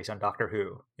 it's all based on Doctor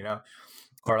Who.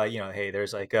 Or like, hey,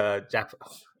 there's like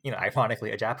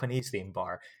ironically, a Japanese theme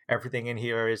bar. Everything in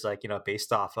here is like,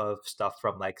 based off of stuff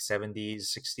from like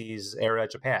 70s 60s era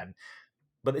Japan,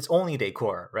 but it's only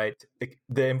decor, right? Like,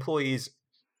 the employees,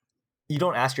 you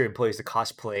don't ask your employees to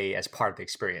cosplay as part of the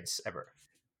experience ever.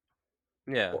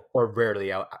 yeah, Or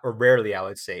rarely, I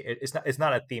would say. It's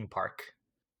not a theme park.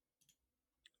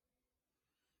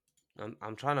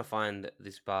 I'm trying to find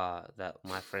this bar that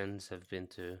my friends have been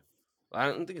to. I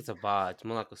don't think it's a bar. It's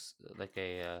more like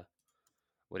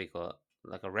what do you call it?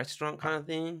 Like a restaurant kind of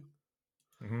thing.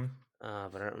 Hmm.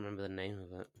 But I don't remember the name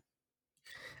of it.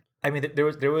 I mean,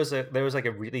 there was like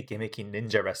a really gimmicky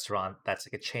ninja restaurant that's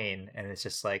like a chain, and it's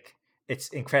just like, it's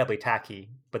incredibly tacky,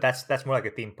 but that's more like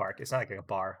a theme park. It's not like a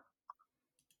bar.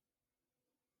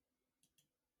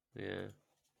 Yeah,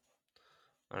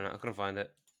 I don't know. I couldn't find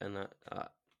it. And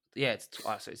yeah,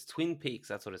 so it's Twin Peaks.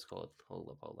 That's what it's called.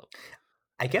 Hold up.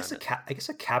 I guess Found a it. I guess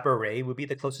a cabaret would be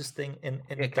the closest thing in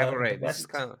Yeah, the Cabaret. West.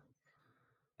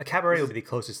 A This cabaret would is be the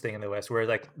closest thing in the West, where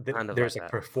like kind of there's like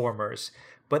like that. performers,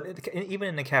 but even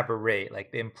in a cabaret,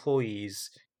 like the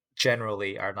employees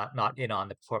generally are not in on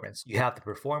the performance. You have the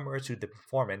performers who do the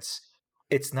performance.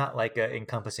 It's not like a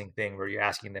encompassing thing where you're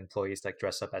asking the employees to like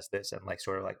dress up as this and like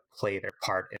sort of like play their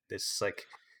part in this like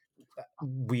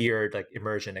weird like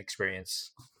immersion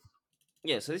experience.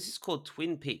 Yeah, so this is called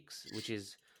Twin Peaks, which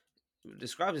is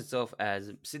describes itself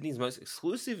as Sydney's most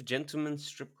exclusive gentleman's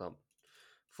strip club,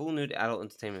 full nude adult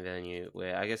entertainment venue.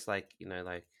 Where I guess like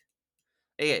yeah,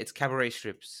 it's cabaret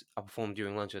strips are performed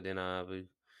during lunch or dinner.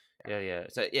 Yeah.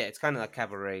 So yeah, it's kind of like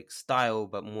cabaret style,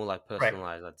 but more like Right.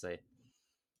 personalized, I'd say.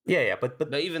 Yeah, but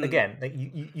But even again, like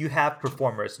you have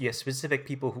performers. You have specific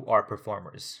people who are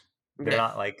performers. They're yeah,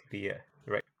 not like the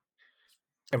right.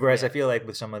 And whereas I yeah, feel like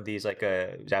with some of these like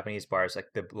Japanese bars,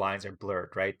 like the lines are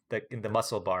blurred, right? Like in the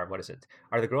Muscle Bar, what is it?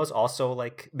 Are the girls also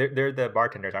like they're the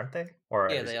bartenders, aren't they? Or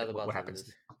yeah, is they are it, the what happens?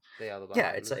 bartenders. They are the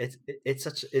Yeah, it's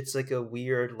bartenders. it's like a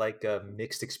weird like a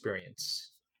mixed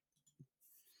experience.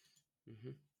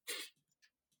 Hmm.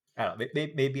 I don't know.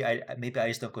 Maybe I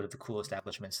just don't go to the cool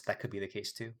establishments. That could be the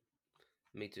case too.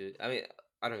 Me too. I mean,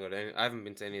 I don't go to any. I haven't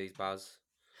been to any of these bars.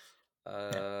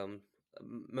 Yeah, Um,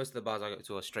 Most of the bars I go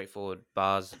to are straightforward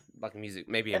bars, like music,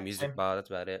 maybe a yeah, music same. bar. That's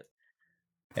about it.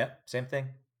 Yeah, same thing.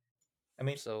 I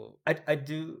mean, So I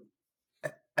do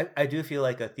I do feel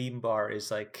like a theme bar is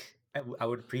like I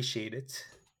would appreciate it,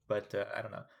 but I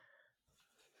don't know.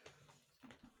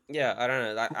 yeah, I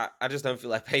don't know. I just don't feel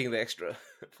like paying the extra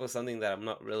for something that I'm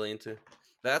not really into.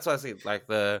 That's why I say like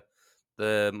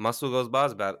the Muscle Girls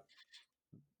bars about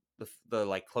the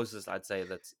like closest I'd say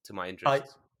that's to my I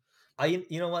interests.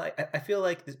 you know what, I feel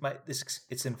like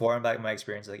it's informed by my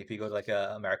experience. Like if you go to like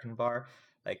a American bar,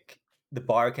 like the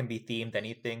bar can be themed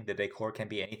anything, the decor can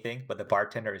be anything, but the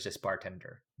bartender is just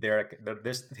bartender.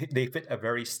 They fit a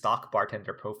very stock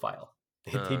bartender profile.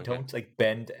 They Okay. don't like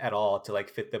bend at all to like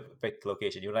fit the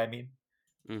location. You know what I mean?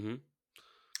 Mm-hmm.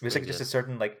 There's I like just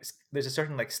get. there's a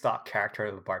certain like stock character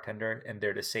of the bartender, and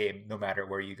they're the same no matter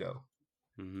where you go.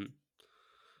 Mm-hmm.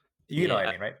 You know what I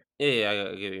Yeah. mean, right? I get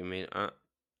what you mean. I,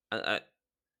 I,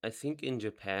 I think in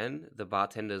Japan the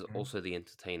bartender is Mhm. also the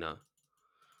entertainer.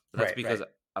 But that's Right, because right.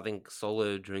 I think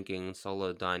solo drinking,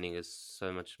 solo dining is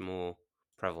so much more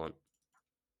prevalent.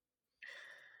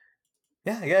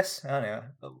 Yeah, I guess. I don't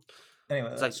know.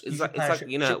 Anyway, It's you like should it's kind of like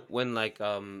you know when like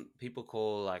people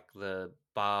call like the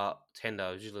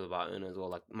bartender, usually the bar owners or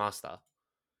like master.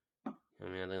 I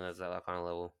mean, I think that's at that kind of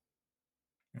level.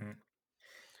 Mhm.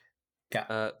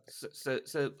 Yeah.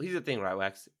 So here's the thing, right,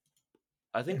 Wax?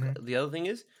 I think Hmm. the other thing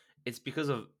is it's because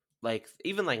of like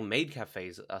even like maid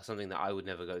cafes are something that I would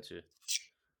never go to.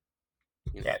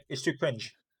 You know? Yeah, it's too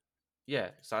cringe.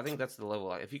 Yeah, so I think that's the level.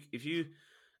 Like if you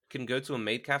can go to a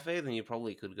maid cafe, then you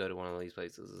probably could go to one of these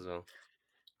places as well.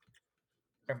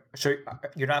 So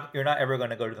you're not ever going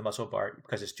to go to the muscle bar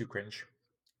because it's too cringe.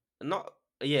 Not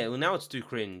yeah. Well, now it's too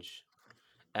cringe,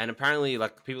 and apparently,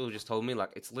 like people just told me,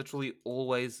 like it's literally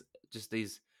always just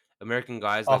these American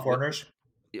guys, All like foreigners.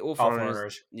 all All foreigners.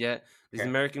 foreigners. Yeah, these Okay.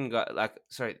 American guy, like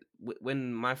sorry,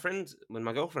 when my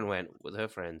girlfriend went with her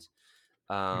friends,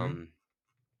 Mhm.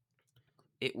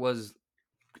 It was,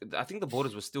 I think the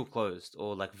borders were still closed,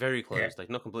 or like very Okay. closed, like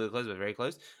not completely closed, but very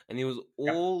closed. And it was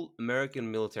Yeah. all American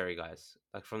military guys,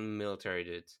 like from the military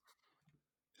dudes.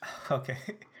 Okay.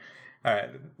 All right.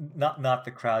 Not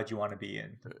the crowd you want to be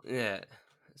in. Yeah,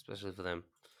 especially for them.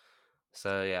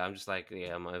 So yeah, I'm just like,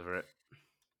 yeah, I'm over it.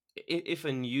 If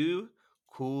a new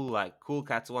cool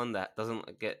cats one that doesn't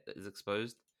like, get is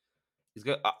exposed is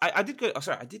go. I did go. Oh,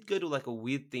 sorry, I did go to like a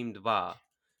weird themed bar.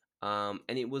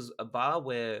 And it was a bar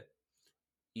where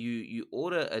you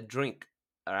order a drink,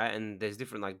 all right, and there's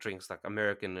different like drinks, like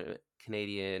American,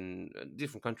 Canadian,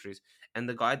 different countries, and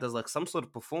the guy does like some sort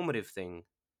of performative thing,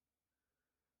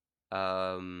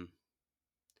 um,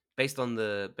 based on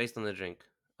the drink.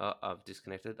 I've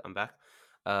disconnected. I'm back.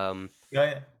 Um, Yeah,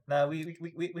 yeah. No, we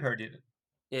heard it.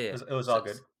 yeah, yeah. It was So, all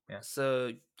good. Yeah.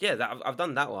 so yeah, I've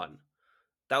done that one.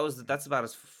 That's about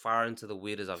as far into the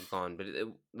weird as I've gone. But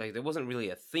like there wasn't really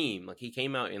a theme. Like he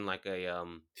came out in like a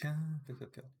Kill, kill, kill,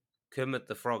 kill. Kermit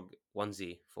the Frog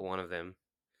onesie for one of them,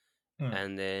 Mm.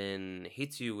 and then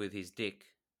hits you with his dick,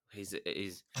 his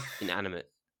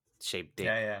inanimate shaped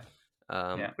Yeah, dick.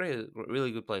 yeah, yeah.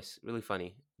 Really good place, really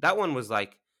funny. That one was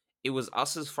like it was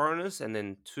us as foreigners, and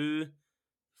then two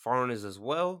foreigners as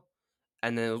well,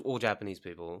 and then it was all Japanese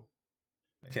people.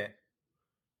 Okay.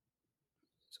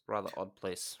 It's a rather odd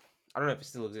place. I don't know if it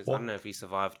still exists. I don't Well, know if he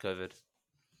survived COVID.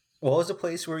 what was the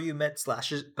place where you met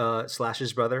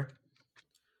Slash's brother?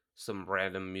 Some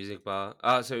random music bar.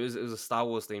 So it was a Star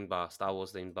Wars themed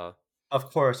bar.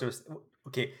 Of course, it was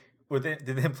okay. Did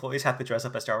the employees have to dress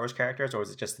up as Star Wars characters, or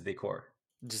was it just the decor?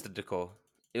 Just the decor.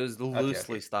 It was Okay,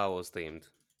 loosely okay. Star Wars themed.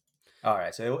 All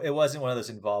right, so it wasn't one of those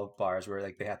involved bars where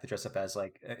like they have to dress up as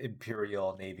like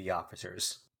Imperial Navy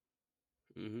officers,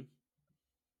 Mm-hmm.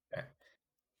 okay.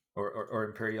 Or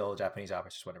Imperial Japanese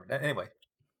officers, whatever. Anyway,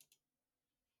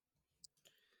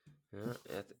 Yeah,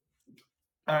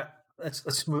 all right,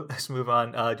 let's move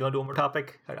on. Do you want to do one more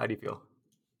topic? How do you feel?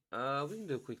 we can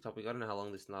do a quick topic. I don't know how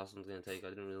long this last one's gonna take. I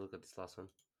didn't really look at this last one.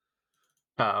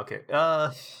 Okay.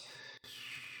 Yeah.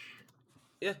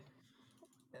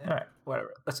 All right,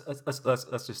 whatever.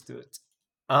 Let's just do it.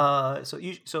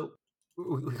 So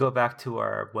we go back to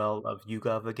our well of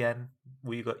YouGov again.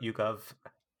 We got YouGov.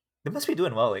 They must be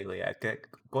doing well lately. I think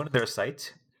going to their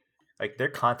site, like their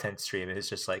content stream is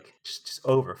just like just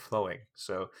overflowing.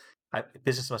 So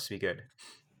business must be good.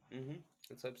 Mm-hmm.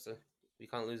 Let's hope so. You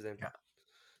can't lose them. Yeah,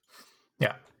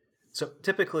 yeah. So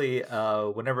typically,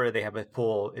 whenever they have a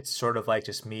poll, it's sort of like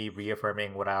just me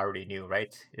reaffirming what I already knew,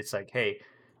 right? It's like, hey,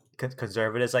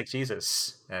 conservatives like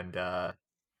Jesus, and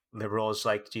liberals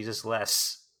like Jesus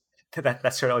less.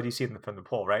 That's sort of what you see from the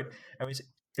poll, right? I mean,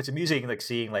 it's amusing like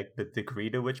seeing like the degree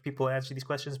to which people answer these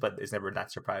questions, but it's never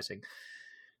that surprising.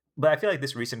 But I feel like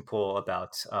this recent poll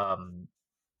about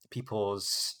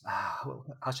people's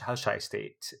how should I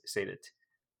state it?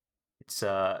 It's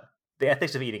the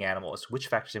ethics of eating animals. Which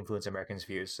factors influence Americans'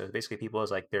 views? So basically, people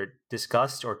is like their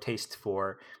disgust or taste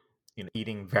for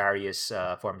eating various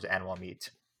forms of animal meat.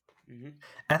 Mm-hmm. And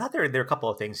I thought there are a couple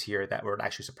of things here that were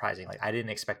actually surprising. Like I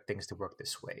didn't expect things to work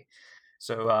this way.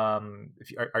 So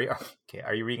if you, are you okay?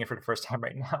 Are you reading it for the first time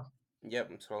right now? Yep,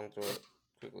 I'm scrolling through it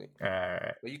quickly.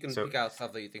 Uh, But you can so pick out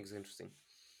stuff that you think is interesting.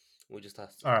 We just have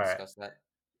all to right, discuss that.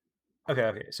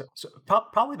 okay. So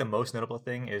probably the most notable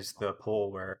thing is the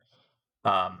poll where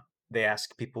they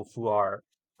ask people who are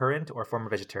current or former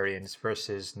vegetarians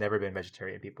versus never been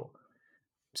vegetarian people.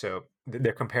 So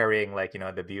they're comparing like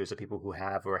the views of people who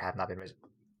have or have not been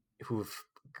who've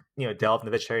delved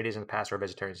into vegetarianism in the past or are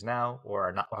vegetarians now or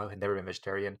are not or have never been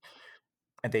vegetarian,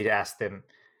 and they asked them,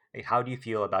 like, how do you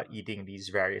feel about eating these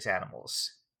various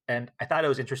animals? And I thought it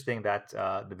was interesting that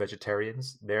the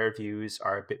vegetarians, their views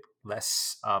are a bit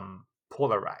less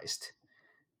polarized.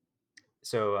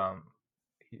 So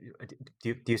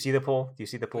do you see the poll? Do you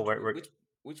see the poll Which where which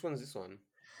which one's this one?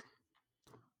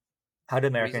 how do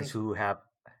Americans Reasons who have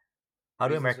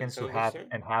reasons for becoming vegetarian?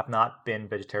 and have not been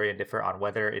vegetarian differ on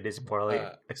whether it is morally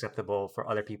Uh. acceptable for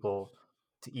other people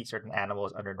to eat certain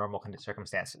animals under normal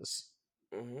circumstances?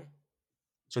 Mm-hmm.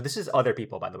 So this is other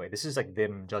people, by the way. This is like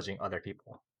them judging other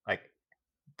people. Like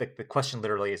the question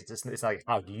literally is it's like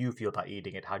how do you feel about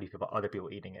eating it? How do you feel about other people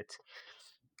eating it?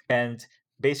 And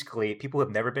basically, people who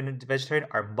have never been vegetarian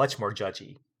are much more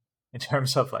judgy in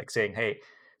terms of like saying, hey,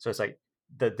 so it's like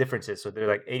the differences. So they're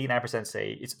like 89%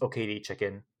 say it's okay to eat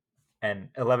chicken, and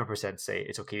 11% say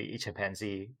it's okay to eat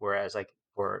chimpanzee. Whereas like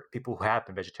for people who have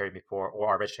been vegetarian before or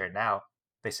are vegetarian now,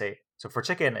 they say so for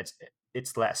chicken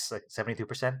it's less like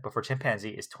 72%, but for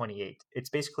chimpanzee it's 28. It's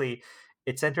basically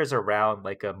it centers around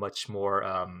like a much more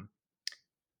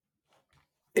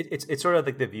it's sort of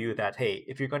like the view that, hey,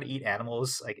 if you're going to eat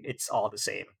animals, like it's all the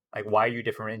same. Like, why are you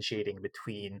differentiating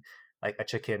between like a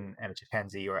chicken and a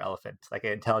chimpanzee or elephant, like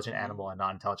an intelligent Mm. animal and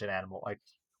non-intelligent animal? Like,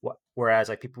 whereas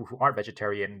like people who aren't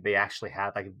vegetarian, they actually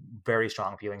have like very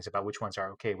strong feelings about which ones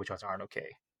are okay, which ones aren't okay.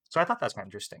 So I thought that's kind of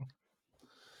interesting.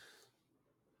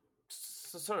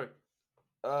 So sorry.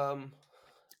 Um,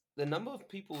 the number of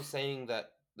people saying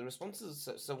that the responses.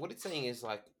 So what it's saying is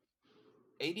like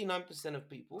 89% of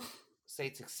people say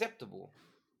it's acceptable,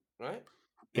 right?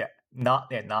 Yeah, not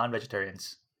yeah,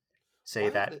 non-vegetarians say Why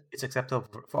is that it? it's acceptable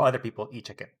for other people to eat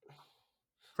chicken,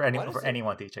 for Why does for it?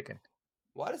 anyone to eat chicken.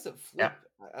 Why does it Yeah.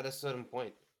 flip at a certain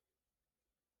point?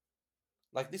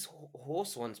 Like this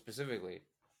horse one specifically.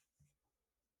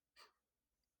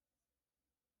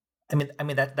 I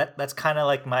mean that's kind of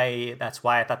like my. That's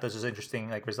why I thought this was interesting.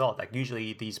 Like result. Like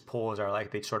usually these polls are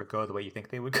like they sort of go the way you think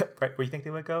they would go, right where you think they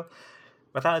would go.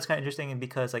 But I thought it's kind of interesting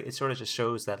because like it sort of just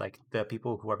shows that like the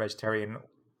people who are vegetarian,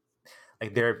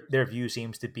 like their view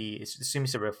seems to be it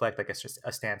seems to reflect like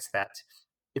a stance that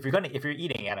if you're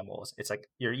eating animals, it's like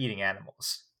you're eating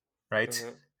animals, right?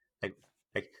 Uh-huh. Like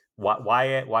like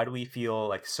why do we feel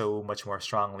like so much more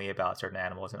strongly about certain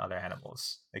animals than other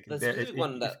animals? Like The there specific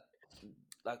one that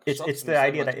like it's shocks me the so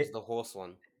idea much that is the horse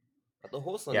one. Like, the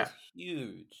horse one yeah. is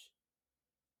huge.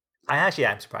 I actually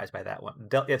am surprised by that one.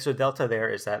 Yeah, so Delta there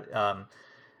is that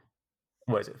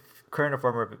what is it? Current or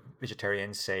former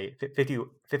vegetarians say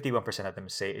 51% of them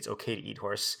say it's okay to eat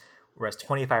horse, whereas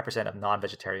 25% of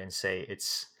non-vegetarians say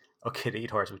it's okay to eat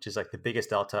horse, which is like the biggest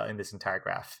delta in this entire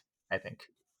graph, I think.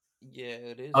 Yeah,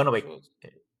 it is Oh no, for wait, sure.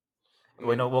 I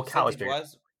wait, no, mean, well, cow is percentage bigger.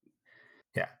 wise,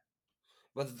 Yeah,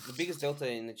 but the biggest delta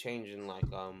in the change in like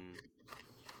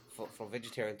for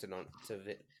vegetarian to non to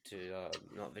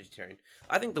not vegetarian.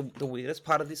 I think the weirdest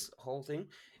part of this whole thing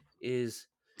is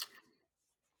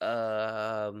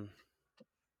um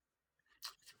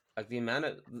like the amount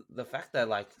of the fact that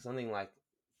like something like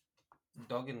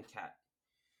dog and cat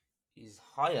is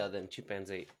higher than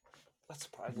chimpanzee. That's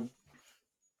surprising.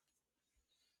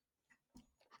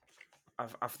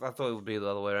 I thought it would be the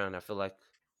other way around. I feel like,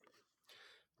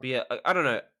 but yeah, I don't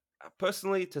know.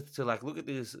 Personally, to like look at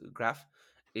this graph,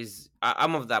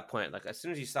 I'm of that point. Like as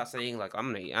soon as you start saying like I'm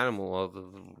gonna eat animal, or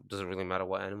doesn't really matter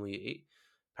what animal you eat.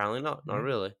 Apparently not Mhm.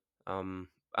 really.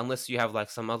 Unless you have like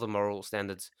some other moral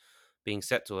standards being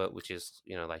set to it, which is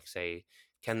like say,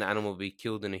 can the animal be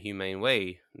killed in a humane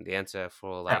way? The answer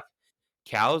for Yeah, like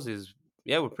cows is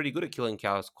yeah, we're pretty good at killing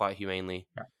cows quite humanely.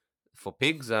 yeah. For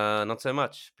pigs, not so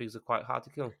much. Pigs are quite hard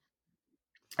to kill.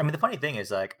 I mean, the funny thing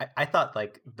is, like, I thought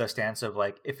like the stance of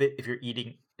like if you're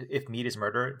eating if meat is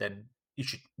murder, then you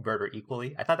should murder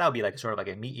equally. I thought that would be like sort of like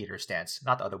a meat eater stance,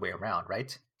 not the other way around,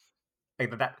 right?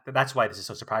 Like that's why this is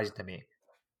so surprising to me.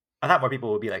 I thought more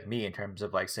people would be like me in terms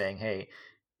of like saying, "Hey,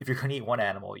 if you're gonna eat one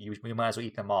animal, you might as well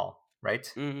eat them all, right?"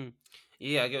 Hmm.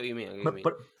 Yeah, I get what you mean. I get what you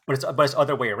But mean. it's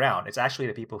other way around. It's actually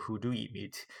the people who do eat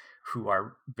meat who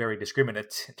are very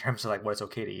discriminate in terms of like what it's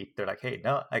okay to eat. They're like, "Hey,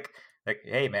 no, like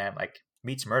hey man, like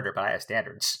meat's murder, but I have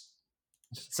standards."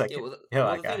 It's like Yeah, yeah, the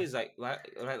like thing is like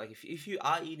if you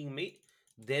are eating meat,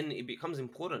 then it becomes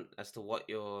important as to what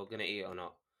you're gonna eat or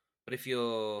not. But if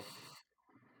you're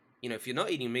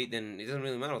not eating meat, then it doesn't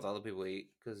really matter what other people eat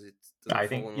because it doesn't I fall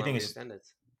think in you line think with your it's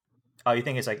standards. oh you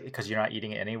think it's like because you're not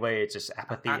eating it anyway. It's just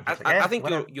apathy I, and I, just like I I think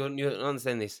whatever. you don't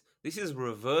understand this. This is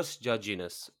reverse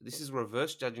judginess. This is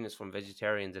reverse judginess from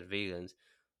vegetarians and vegans,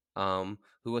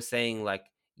 who are saying like,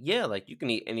 yeah, like you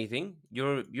can eat anything.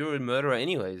 You're a murderer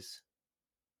anyways.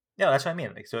 Yeah, that's what I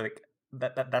mean. Like so, like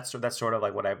that's sort of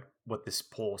like what this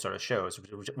poll sort of shows,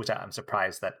 which I'm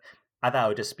surprised that I thought it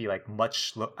would just be like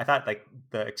I thought like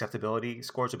the acceptability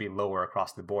scores would be lower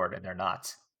across the board, and they're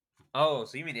not. Oh,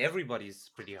 so you mean everybody's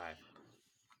pretty high?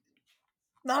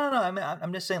 No, no, no. I mean,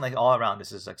 I'm just saying like all around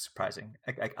this is like surprising.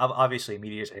 Like obviously,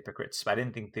 meteors are hypocrites, but I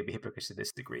didn't think they'd be hypocrites to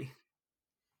this degree.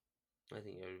 I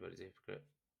think everybody's a hypocrite.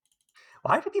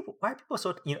 Why are people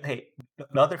so hey,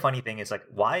 the other funny thing is like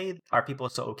why are people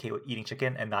so okay with eating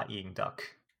chicken and not eating duck?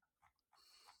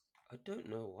 I don't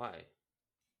know why.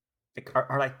 Like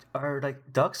are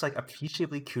like ducks like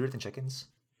appreciably cuter than chickens?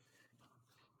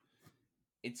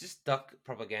 It's just duck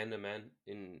propaganda, man.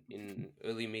 In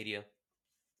early media,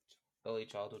 early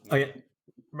childhood Oh yeah, media.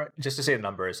 right. Just to say the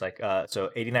numbers, like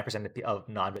so 89% of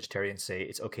non-vegetarians say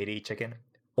it's okay to eat chicken.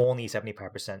 Only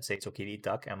 75% say it's okay to eat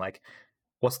duck. I'm like,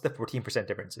 what's the 14%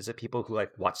 difference? Is it people who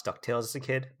like watch DuckTales as a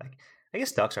kid? Like I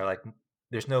guess ducks are like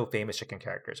there's no famous chicken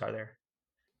characters, are there?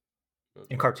 Not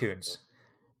In that I can think of. cartoons.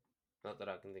 Not that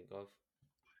I can think of.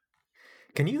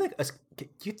 Can you like do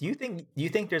you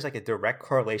think there's like a direct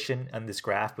correlation on this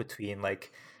graph between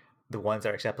like the ones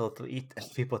that are acceptable to eat,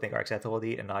 people think are acceptable to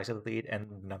eat and not acceptable to eat, and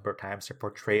the number of times they're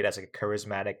portrayed as like a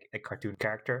charismatic cartoon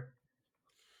character.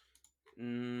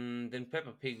 Then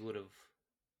Peppa Pig would have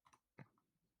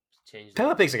changed Peppa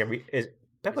that. Pig's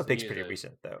Peppa It's Pig's new pretty though.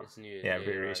 recent though. It's new. Yeah, Yeah, very you're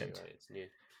right. You're recent. right. It's new.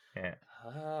 Yeah.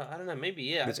 I don't know. Maybe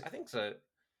yeah. There's- I think so.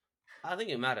 I think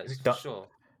it matters for don't- sure.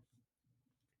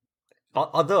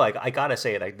 Although I gotta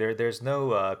say, like there's no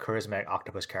charismatic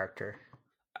octopus character.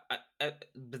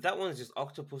 But that one's just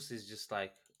octopus is just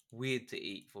like weird to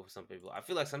eat for some people. I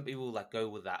feel like some people like go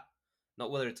with that,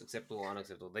 not whether it's acceptable or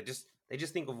unacceptable. They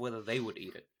just think of whether they would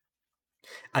eat it.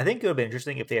 I think it would be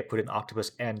interesting if they had put in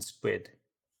octopus and squid,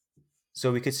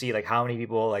 so we could see like how many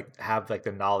people like have like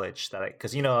the knowledge that like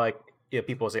because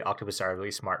people say octopus are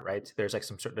really smart, right? There's like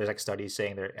there's like studies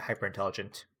saying they're hyper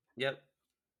intelligent. Yep.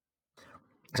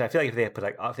 So I feel like if they had put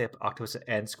if they had octopus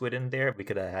and squid in there, we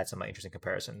could have had some like, interesting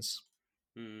comparisons.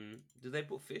 Do they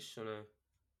put fish or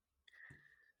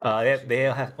no? They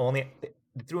have only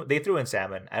they threw in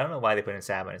salmon. I don't know why they put in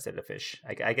salmon instead of fish.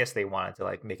 I guess they wanted to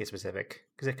like make it specific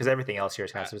because everything else here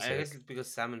is kind of I specific. guess it's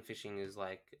because salmon fishing is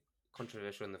like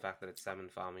controversial in the fact that it's salmon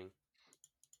farming.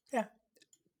 Yeah,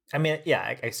 I mean,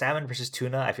 yeah, like salmon versus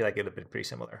tuna. I feel like it would have been pretty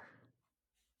similar.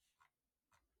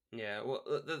 Yeah. Well,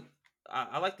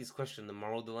 I like this question, the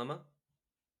moral dilemma.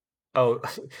 Oh,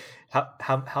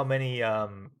 how many?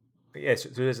 Yes, so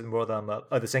there's the moral dilemma.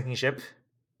 Oh, the sinking ship.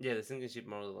 Yeah, the sinking ship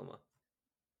moral dilemma.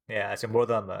 Yeah, it's a moral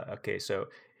dilemma. Okay, so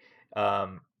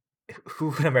um, who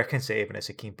would Americans save in a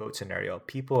sinking boat scenario?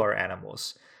 People or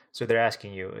animals? So they're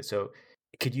asking you. So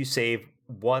could you save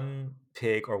one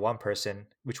pig or one person?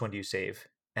 Which one do you save?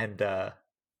 And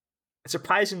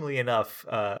surprisingly enough,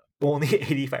 only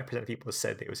 85% of people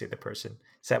said they would save the person.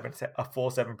 A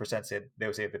full 7% said they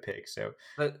would save the pig. So,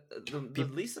 but the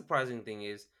least surprising thing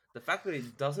is the fact that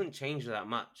it doesn't change that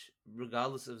much,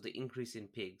 regardless of the increase in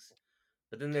pigs.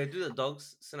 But then they do the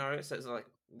dogs scenario, so it's like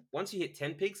once you hit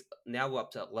 10 pigs, now we're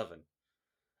up to 11.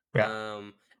 yeah.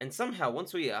 And somehow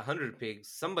once we hit 100 pigs,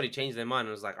 somebody changed their mind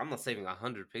and was like, "I'm not saving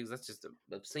 100 pigs. That's just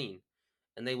obscene."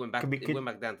 And they went back. It went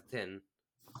back down to 10.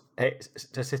 Hey,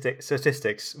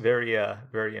 statistics, very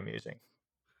very amusing.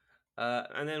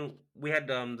 And then we had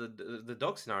the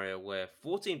dog scenario where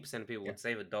 14% of people would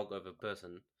save a dog over a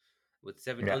person, with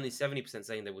only 70%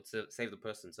 saying they would save the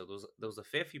person. So there was a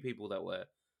fair few people that were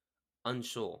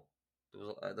unsure. There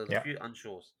was a few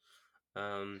unsures.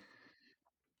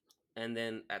 And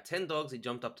then at 10 dogs, it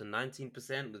jumped up to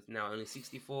 19%, with now only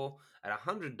 64. At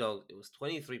 100 dogs, it was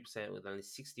 23%, with only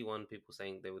 61 people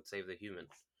saying they would save the human.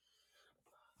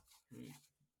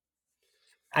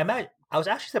 I was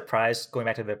actually surprised going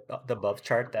back to the above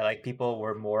chart that like people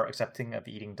were more accepting of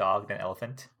eating dog than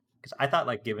elephant, because I thought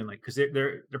like given like because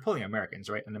they're pulling Americans,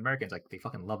 right, and Americans like they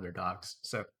fucking love their dogs,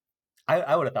 so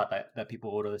I would have thought that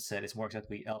people would have said it's more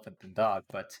acceptable to eat elephant than dog,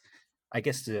 but I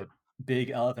guess the big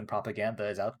elephant propaganda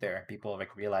is out there and people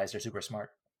like realize they're super smart.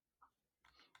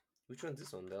 Which one's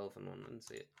this one? The elephant one? I didn't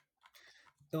see it.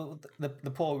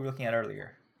 The poll we were looking at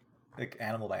earlier, like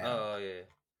animal by animal. Oh yeah.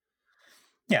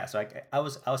 Yeah, so I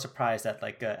was surprised that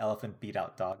like elephant beat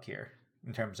out dog here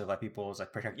in terms of like people's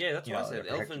like protect. Yeah, that's what I said.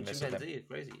 their Elephant, protectiveness of them. chimpanzee is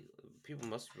crazy. People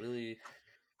must really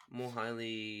more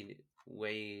highly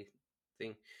weigh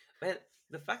thing. Man,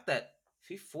 the fact that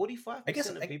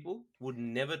 45% of people would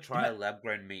never try lab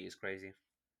grown meat is crazy.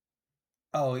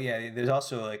 Oh yeah, there's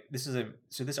also like this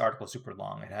article is super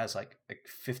long. It has like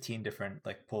 15 different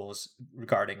like polls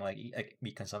regarding like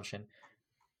meat consumption.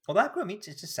 Well, lab grown meat,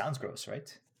 it just sounds gross,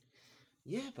 right?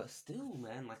 Yeah, but still,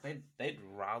 man, like they'd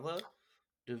rather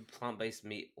do plant-based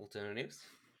meat alternatives.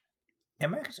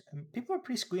 Americans, people are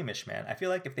pretty squeamish, man. I feel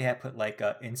like if they had put like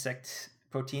insect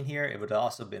protein here, it would have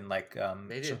also been like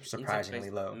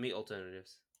surprisingly low. Meat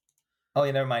alternatives. Oh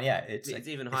yeah, never mind. Yeah, it's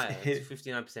even higher. It's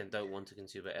 59% don't want to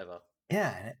consume it ever.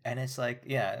 Yeah, and it's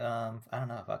like I don't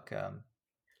know, fuck.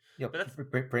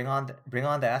 Bring on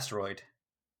the asteroid.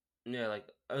 Yeah, like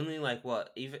only like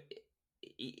what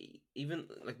even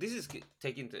like this is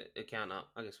taking into account.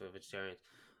 I guess we're vegetarians.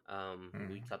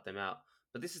 We cut them out,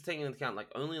 but this is taking into account like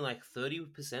only like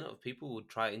 30% of people would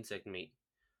try insect meat.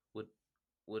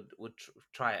 Would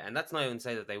try it, and that's not even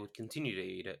say that they would continue to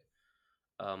eat it.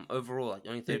 Overall, like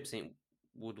only 30%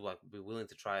 would like be willing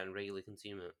to try and regularly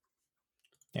consume it.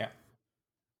 Yeah.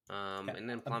 And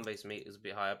then plant-based meat is a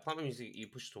bit higher. Plant-based meat you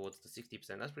push towards the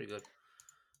 60%. That's pretty good.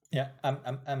 Yeah,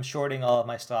 I'm shorting all of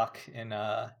my stock in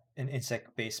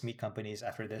insect-based meat companies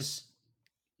after this.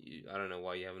 I don't know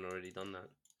why you haven't already done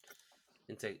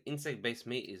that. Insect-based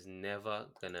meat is never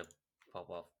gonna pop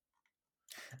off.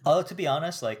 Although to be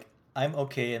honest, like I'm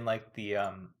okay in like the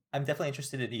I'm definitely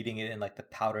interested in eating it in like the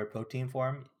powder protein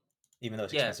form. even though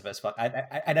it's Yeah. expensive as fuck.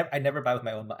 I never buy with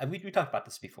my own money. We talked about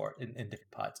this before in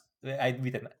different pods. We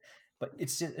didn't, but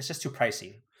it's just too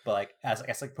pricey. But like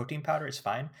as like protein powder, it's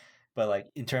fine. But like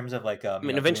in terms of like I mean,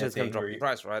 doing eventually a it's gonna thing drop where in you,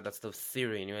 price, right? That's the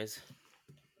theory, anyways.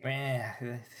 but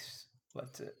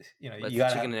But it's you the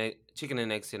gotta have chicken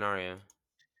and egg scenario.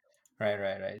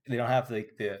 right. They don't have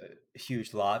like the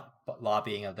huge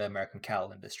lobbying of the American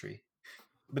cattle industry.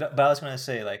 But I was gonna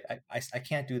say like I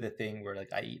can't do the thing where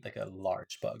like I eat like a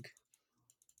large bug.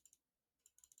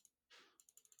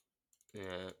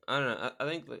 Yeah, I don't know. I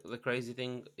think the crazy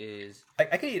thing is, I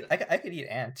could eat I could eat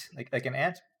ant like an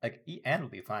ant like eat ant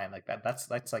would be fine like that's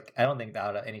like I don't think I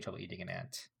would have any trouble eating an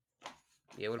ant.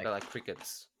 yeah. What Like about like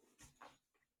crickets?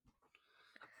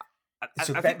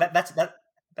 so I think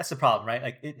that's the problem, right?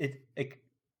 Like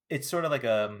it's sort of like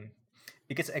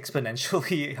it gets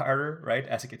exponentially harder, right,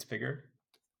 as it gets bigger.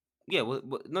 yeah. Well,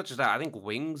 not just that. I think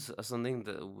wings are something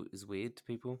that is weird to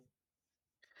people.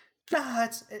 Nah,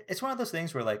 it's one of those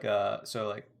things where like so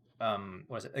like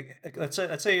what is it like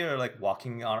let's say you're like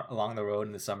walking along the road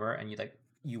in the summer and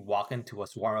you walk into a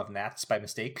swarm of gnats by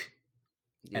mistake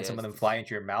and Yeah, some of them fly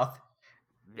into your mouth.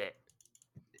 that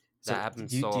So happens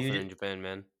do you so do often you in Japan,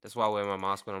 man. That's why I wear my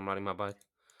mask when I'm riding my bike.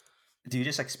 do you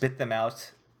just like spit them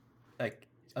out like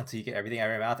until you get everything out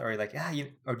of your mouth, or like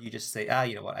or do you just say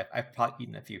you know what I've probably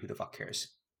eaten a few, who the fuck cares?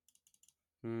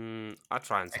 I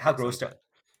try and Like spit some, but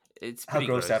it's how pretty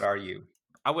grossed out gross. are you?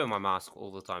 I wear my mask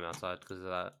all the time outside because of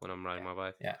that when I'm riding my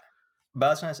bike. Yeah, but I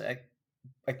was gonna say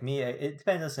like me, it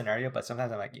depends on the scenario, but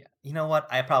sometimes I'm like, yeah, you know what,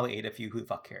 I probably ate a few, who the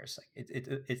fuck cares?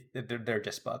 Like they're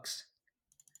just bugs.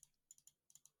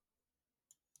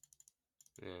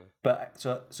 Yeah. But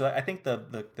so I think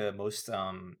the most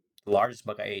largest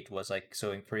bug I ate was like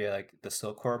so in Korea, like the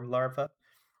silkworm larva.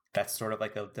 That's sort of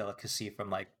like a delicacy from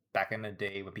like back in the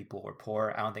day when people were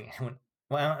poor. I don't think anyone.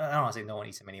 Well, I don't want to say no one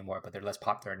eats them anymore, but they're less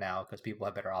popular now because people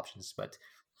have better options. But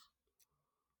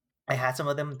I had some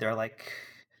of them. They're like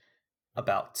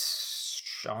about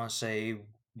I want to say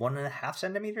 1.5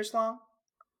 centimeters long,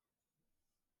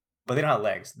 but they don't have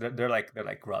legs. They're like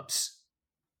grubs.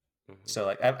 Mhm. So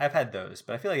like I've had those,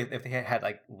 but I feel like if they had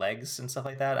like legs and stuff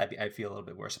like that, I'd feel a little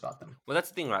bit worse about them. Well, that's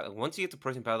the thing, right? Like, once you get to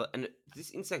protein powder and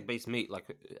this insect-based meat, like,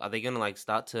 are they gonna like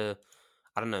start to,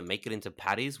 I don't know, make it into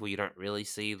patties where you don't really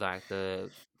see like the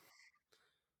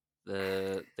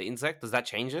insect? Does that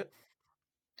change it?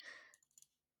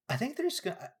 I think they're just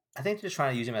gonna. I think they're just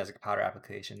trying to use them as like powder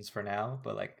applications for now.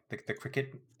 But like the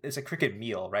cricket, it's a cricket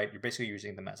meal, right? You're basically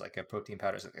using them as like a protein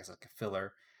powder, as like a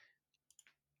filler.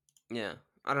 Yeah,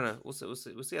 I don't know. We'll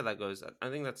see how that goes. I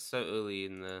think that's so early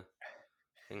in the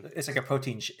thing. It's like a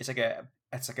protein. It's like a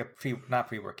not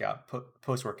pre workout,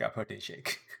 post workout protein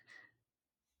shake.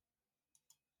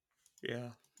 Yeah.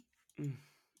 All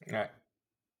right,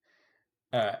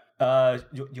 all right.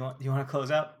 You want to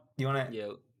close out? You want to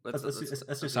Yeah. Let's let's do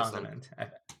do a songs and song.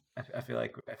 end. I feel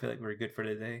like we're good for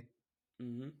today.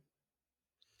 Mm-hmm.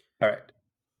 All right,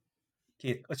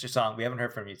 Keith, what's your song? We haven't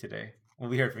heard from you today. Well,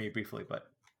 we heard from you briefly, but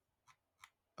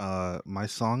My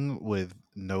song with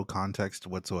no context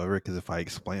whatsoever, because if I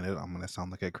explain it, I'm gonna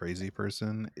sound like a crazy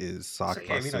person, is it's Sock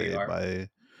okay. We know you Passe are. by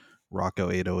Rocco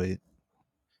 808.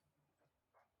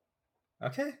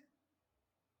 Okay.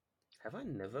 Have I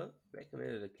never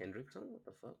recommended a Kendrick song? What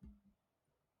the fuck?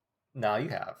 No, you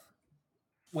have.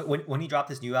 When he dropped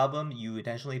his new album, you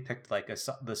intentionally picked like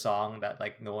the song that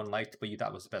like no one liked, but you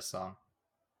thought was the best song.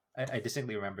 I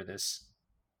distinctly remember this.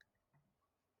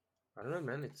 I don't know,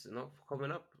 man. It's not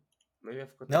coming up. Maybe I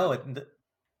forgot to No, add it.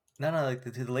 no, like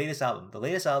the latest album. The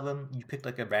latest album, you picked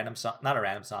like a random song, not a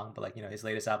random song, but like his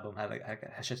latest album had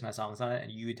shit ton of songs on it,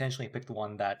 and you intentionally picked the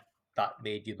one that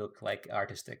made you look like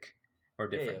artistic or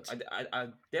Yeah. different. I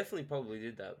definitely probably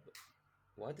did that. But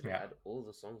why did I Yeah, add all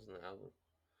the songs on the album?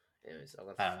 Anyways, I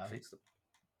gotta I don't know. fix the.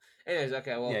 Anyways,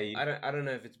 okay. Yeah, Well, I don't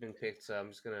know if it's been picked, so I'm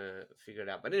just gonna figure it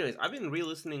out. But anyways, I've been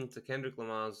re-listening to Kendrick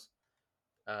Lamar's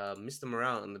Mr.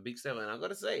 Morale and the Big Seven, and I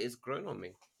gotta say, it's grown on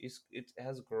me. It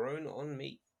has grown on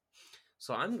me.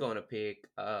 So I'm gonna pick.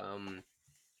 don't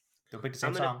pick the I'm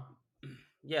same gonna. song.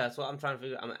 Yeah, that's what I'm trying to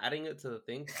figure. I'm adding it to the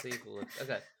thing to see if it works.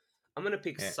 Okay, I'm gonna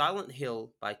pick Yeah. Silent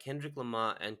Hill by Kendrick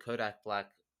Lamar and Kodak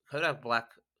Black. Kodak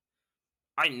Black,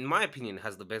 in my opinion,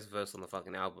 has the best verse on the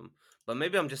fucking album. But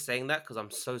maybe I'm just saying that because I'm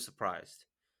so surprised.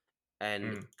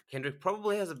 And Kendrick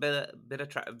probably has a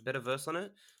better verse on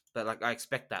it, but like I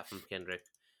expect that from Kendrick.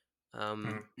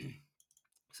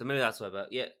 So maybe that's why.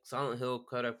 But yeah, Silent Hill,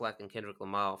 Kodak Black, and Kendrick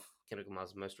Lamar. Kendrick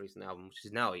Lamar's most recent album, which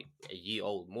is now a year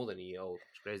old, more than a year old.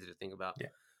 It's crazy to think about.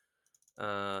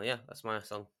 Yeah, that's my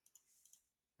song.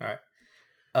 All right.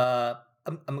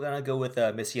 I'm gonna go with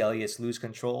Missy Elliott's "Lose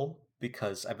Control."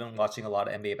 because I've been watching a lot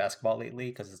of NBA basketball lately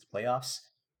because it's the playoffs,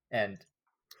 and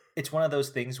it's one of those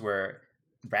things where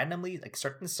randomly like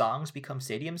certain songs become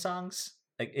stadium songs.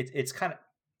 Like it's kind of,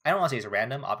 I don't want to say it's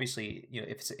random. Obviously,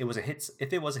 if it was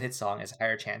a hit song, it's a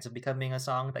higher chance of becoming a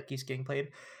song that keeps getting played.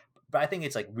 But I think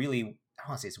it's like really, I don't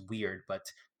want to say it's weird,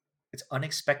 but it's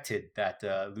unexpected that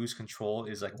 "Lose Control"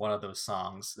 is like one of those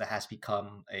songs that has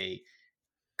become a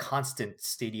constant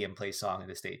stadium play song in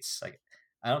the States. Like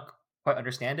I don't quite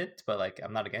understand it, but like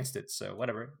I'm not against it, so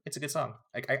whatever. It's a good song.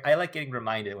 Like I like getting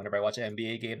reminded whenever I watch an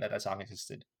NBA game that song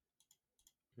existed.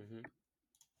 Mm-hmm.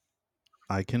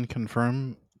 I can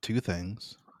confirm two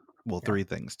things. Well, Yeah. three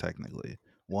things technically.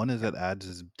 One is that ads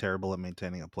is terrible at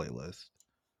maintaining a playlist.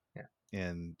 Yeah.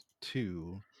 And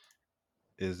two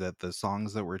is that the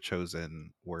songs that were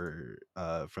chosen were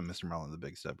from Mr. Merlin and the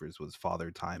Big Steppers was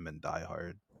Father Time and Die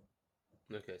Hard.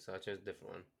 Okay, so I chose a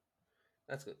different one.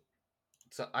 That's good.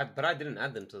 So but I didn't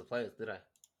add them to the playlist, did I?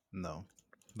 No.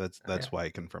 That's why I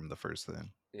confirmed the first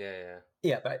thing. Yeah.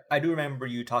 Yeah, but I do remember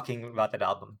you talking about that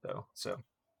album though. So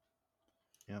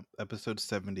Yep. Episode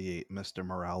 78, Mr.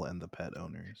 Morale and the Pet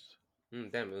Owners.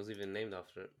 Damn, it was even named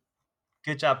after it.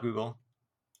 good job, Google.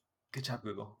 Good job,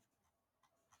 Google.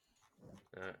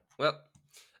 All right. Well,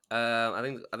 I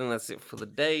think that's it for the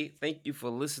day. Thank you for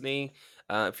listening.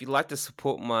 If you'd like to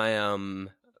support my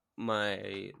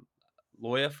my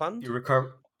lawyer fund, Your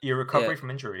recovery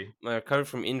from injury. my recovery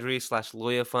from injury /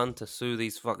 lawyer fund to sue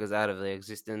these fuckers out of their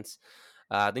existence,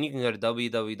 then you can go to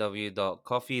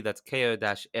www.coffee, that's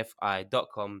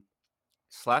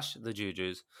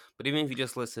ko-fi.com/thejujus. But even if you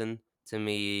just listen to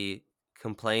me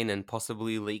complain and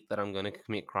possibly leak that I'm going to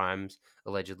commit crimes,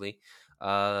 allegedly,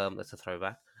 that's a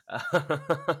throwback.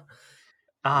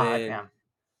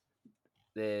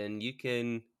 Then you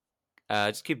can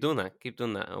just keep doing that. Keep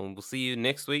doing that. And we'll see you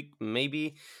next week.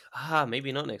 Maybe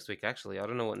not next week, actually. I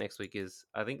don't know what next week is.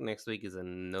 I think next week is a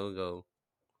no-go.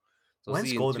 So When's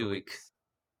see you Golden in 2 Week? weeks.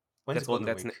 When's Golden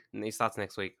Week? It starts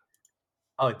next week.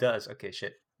 Oh, it does. Okay,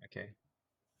 shit. Okay.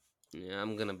 Yeah,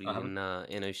 I'm gonna be in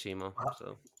Oshima.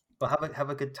 So well, have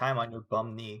a good time on your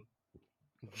bum knee.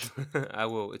 I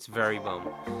will. It's very bum.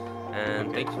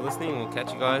 And thank you for listening. We'll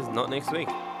catch you guys not next week.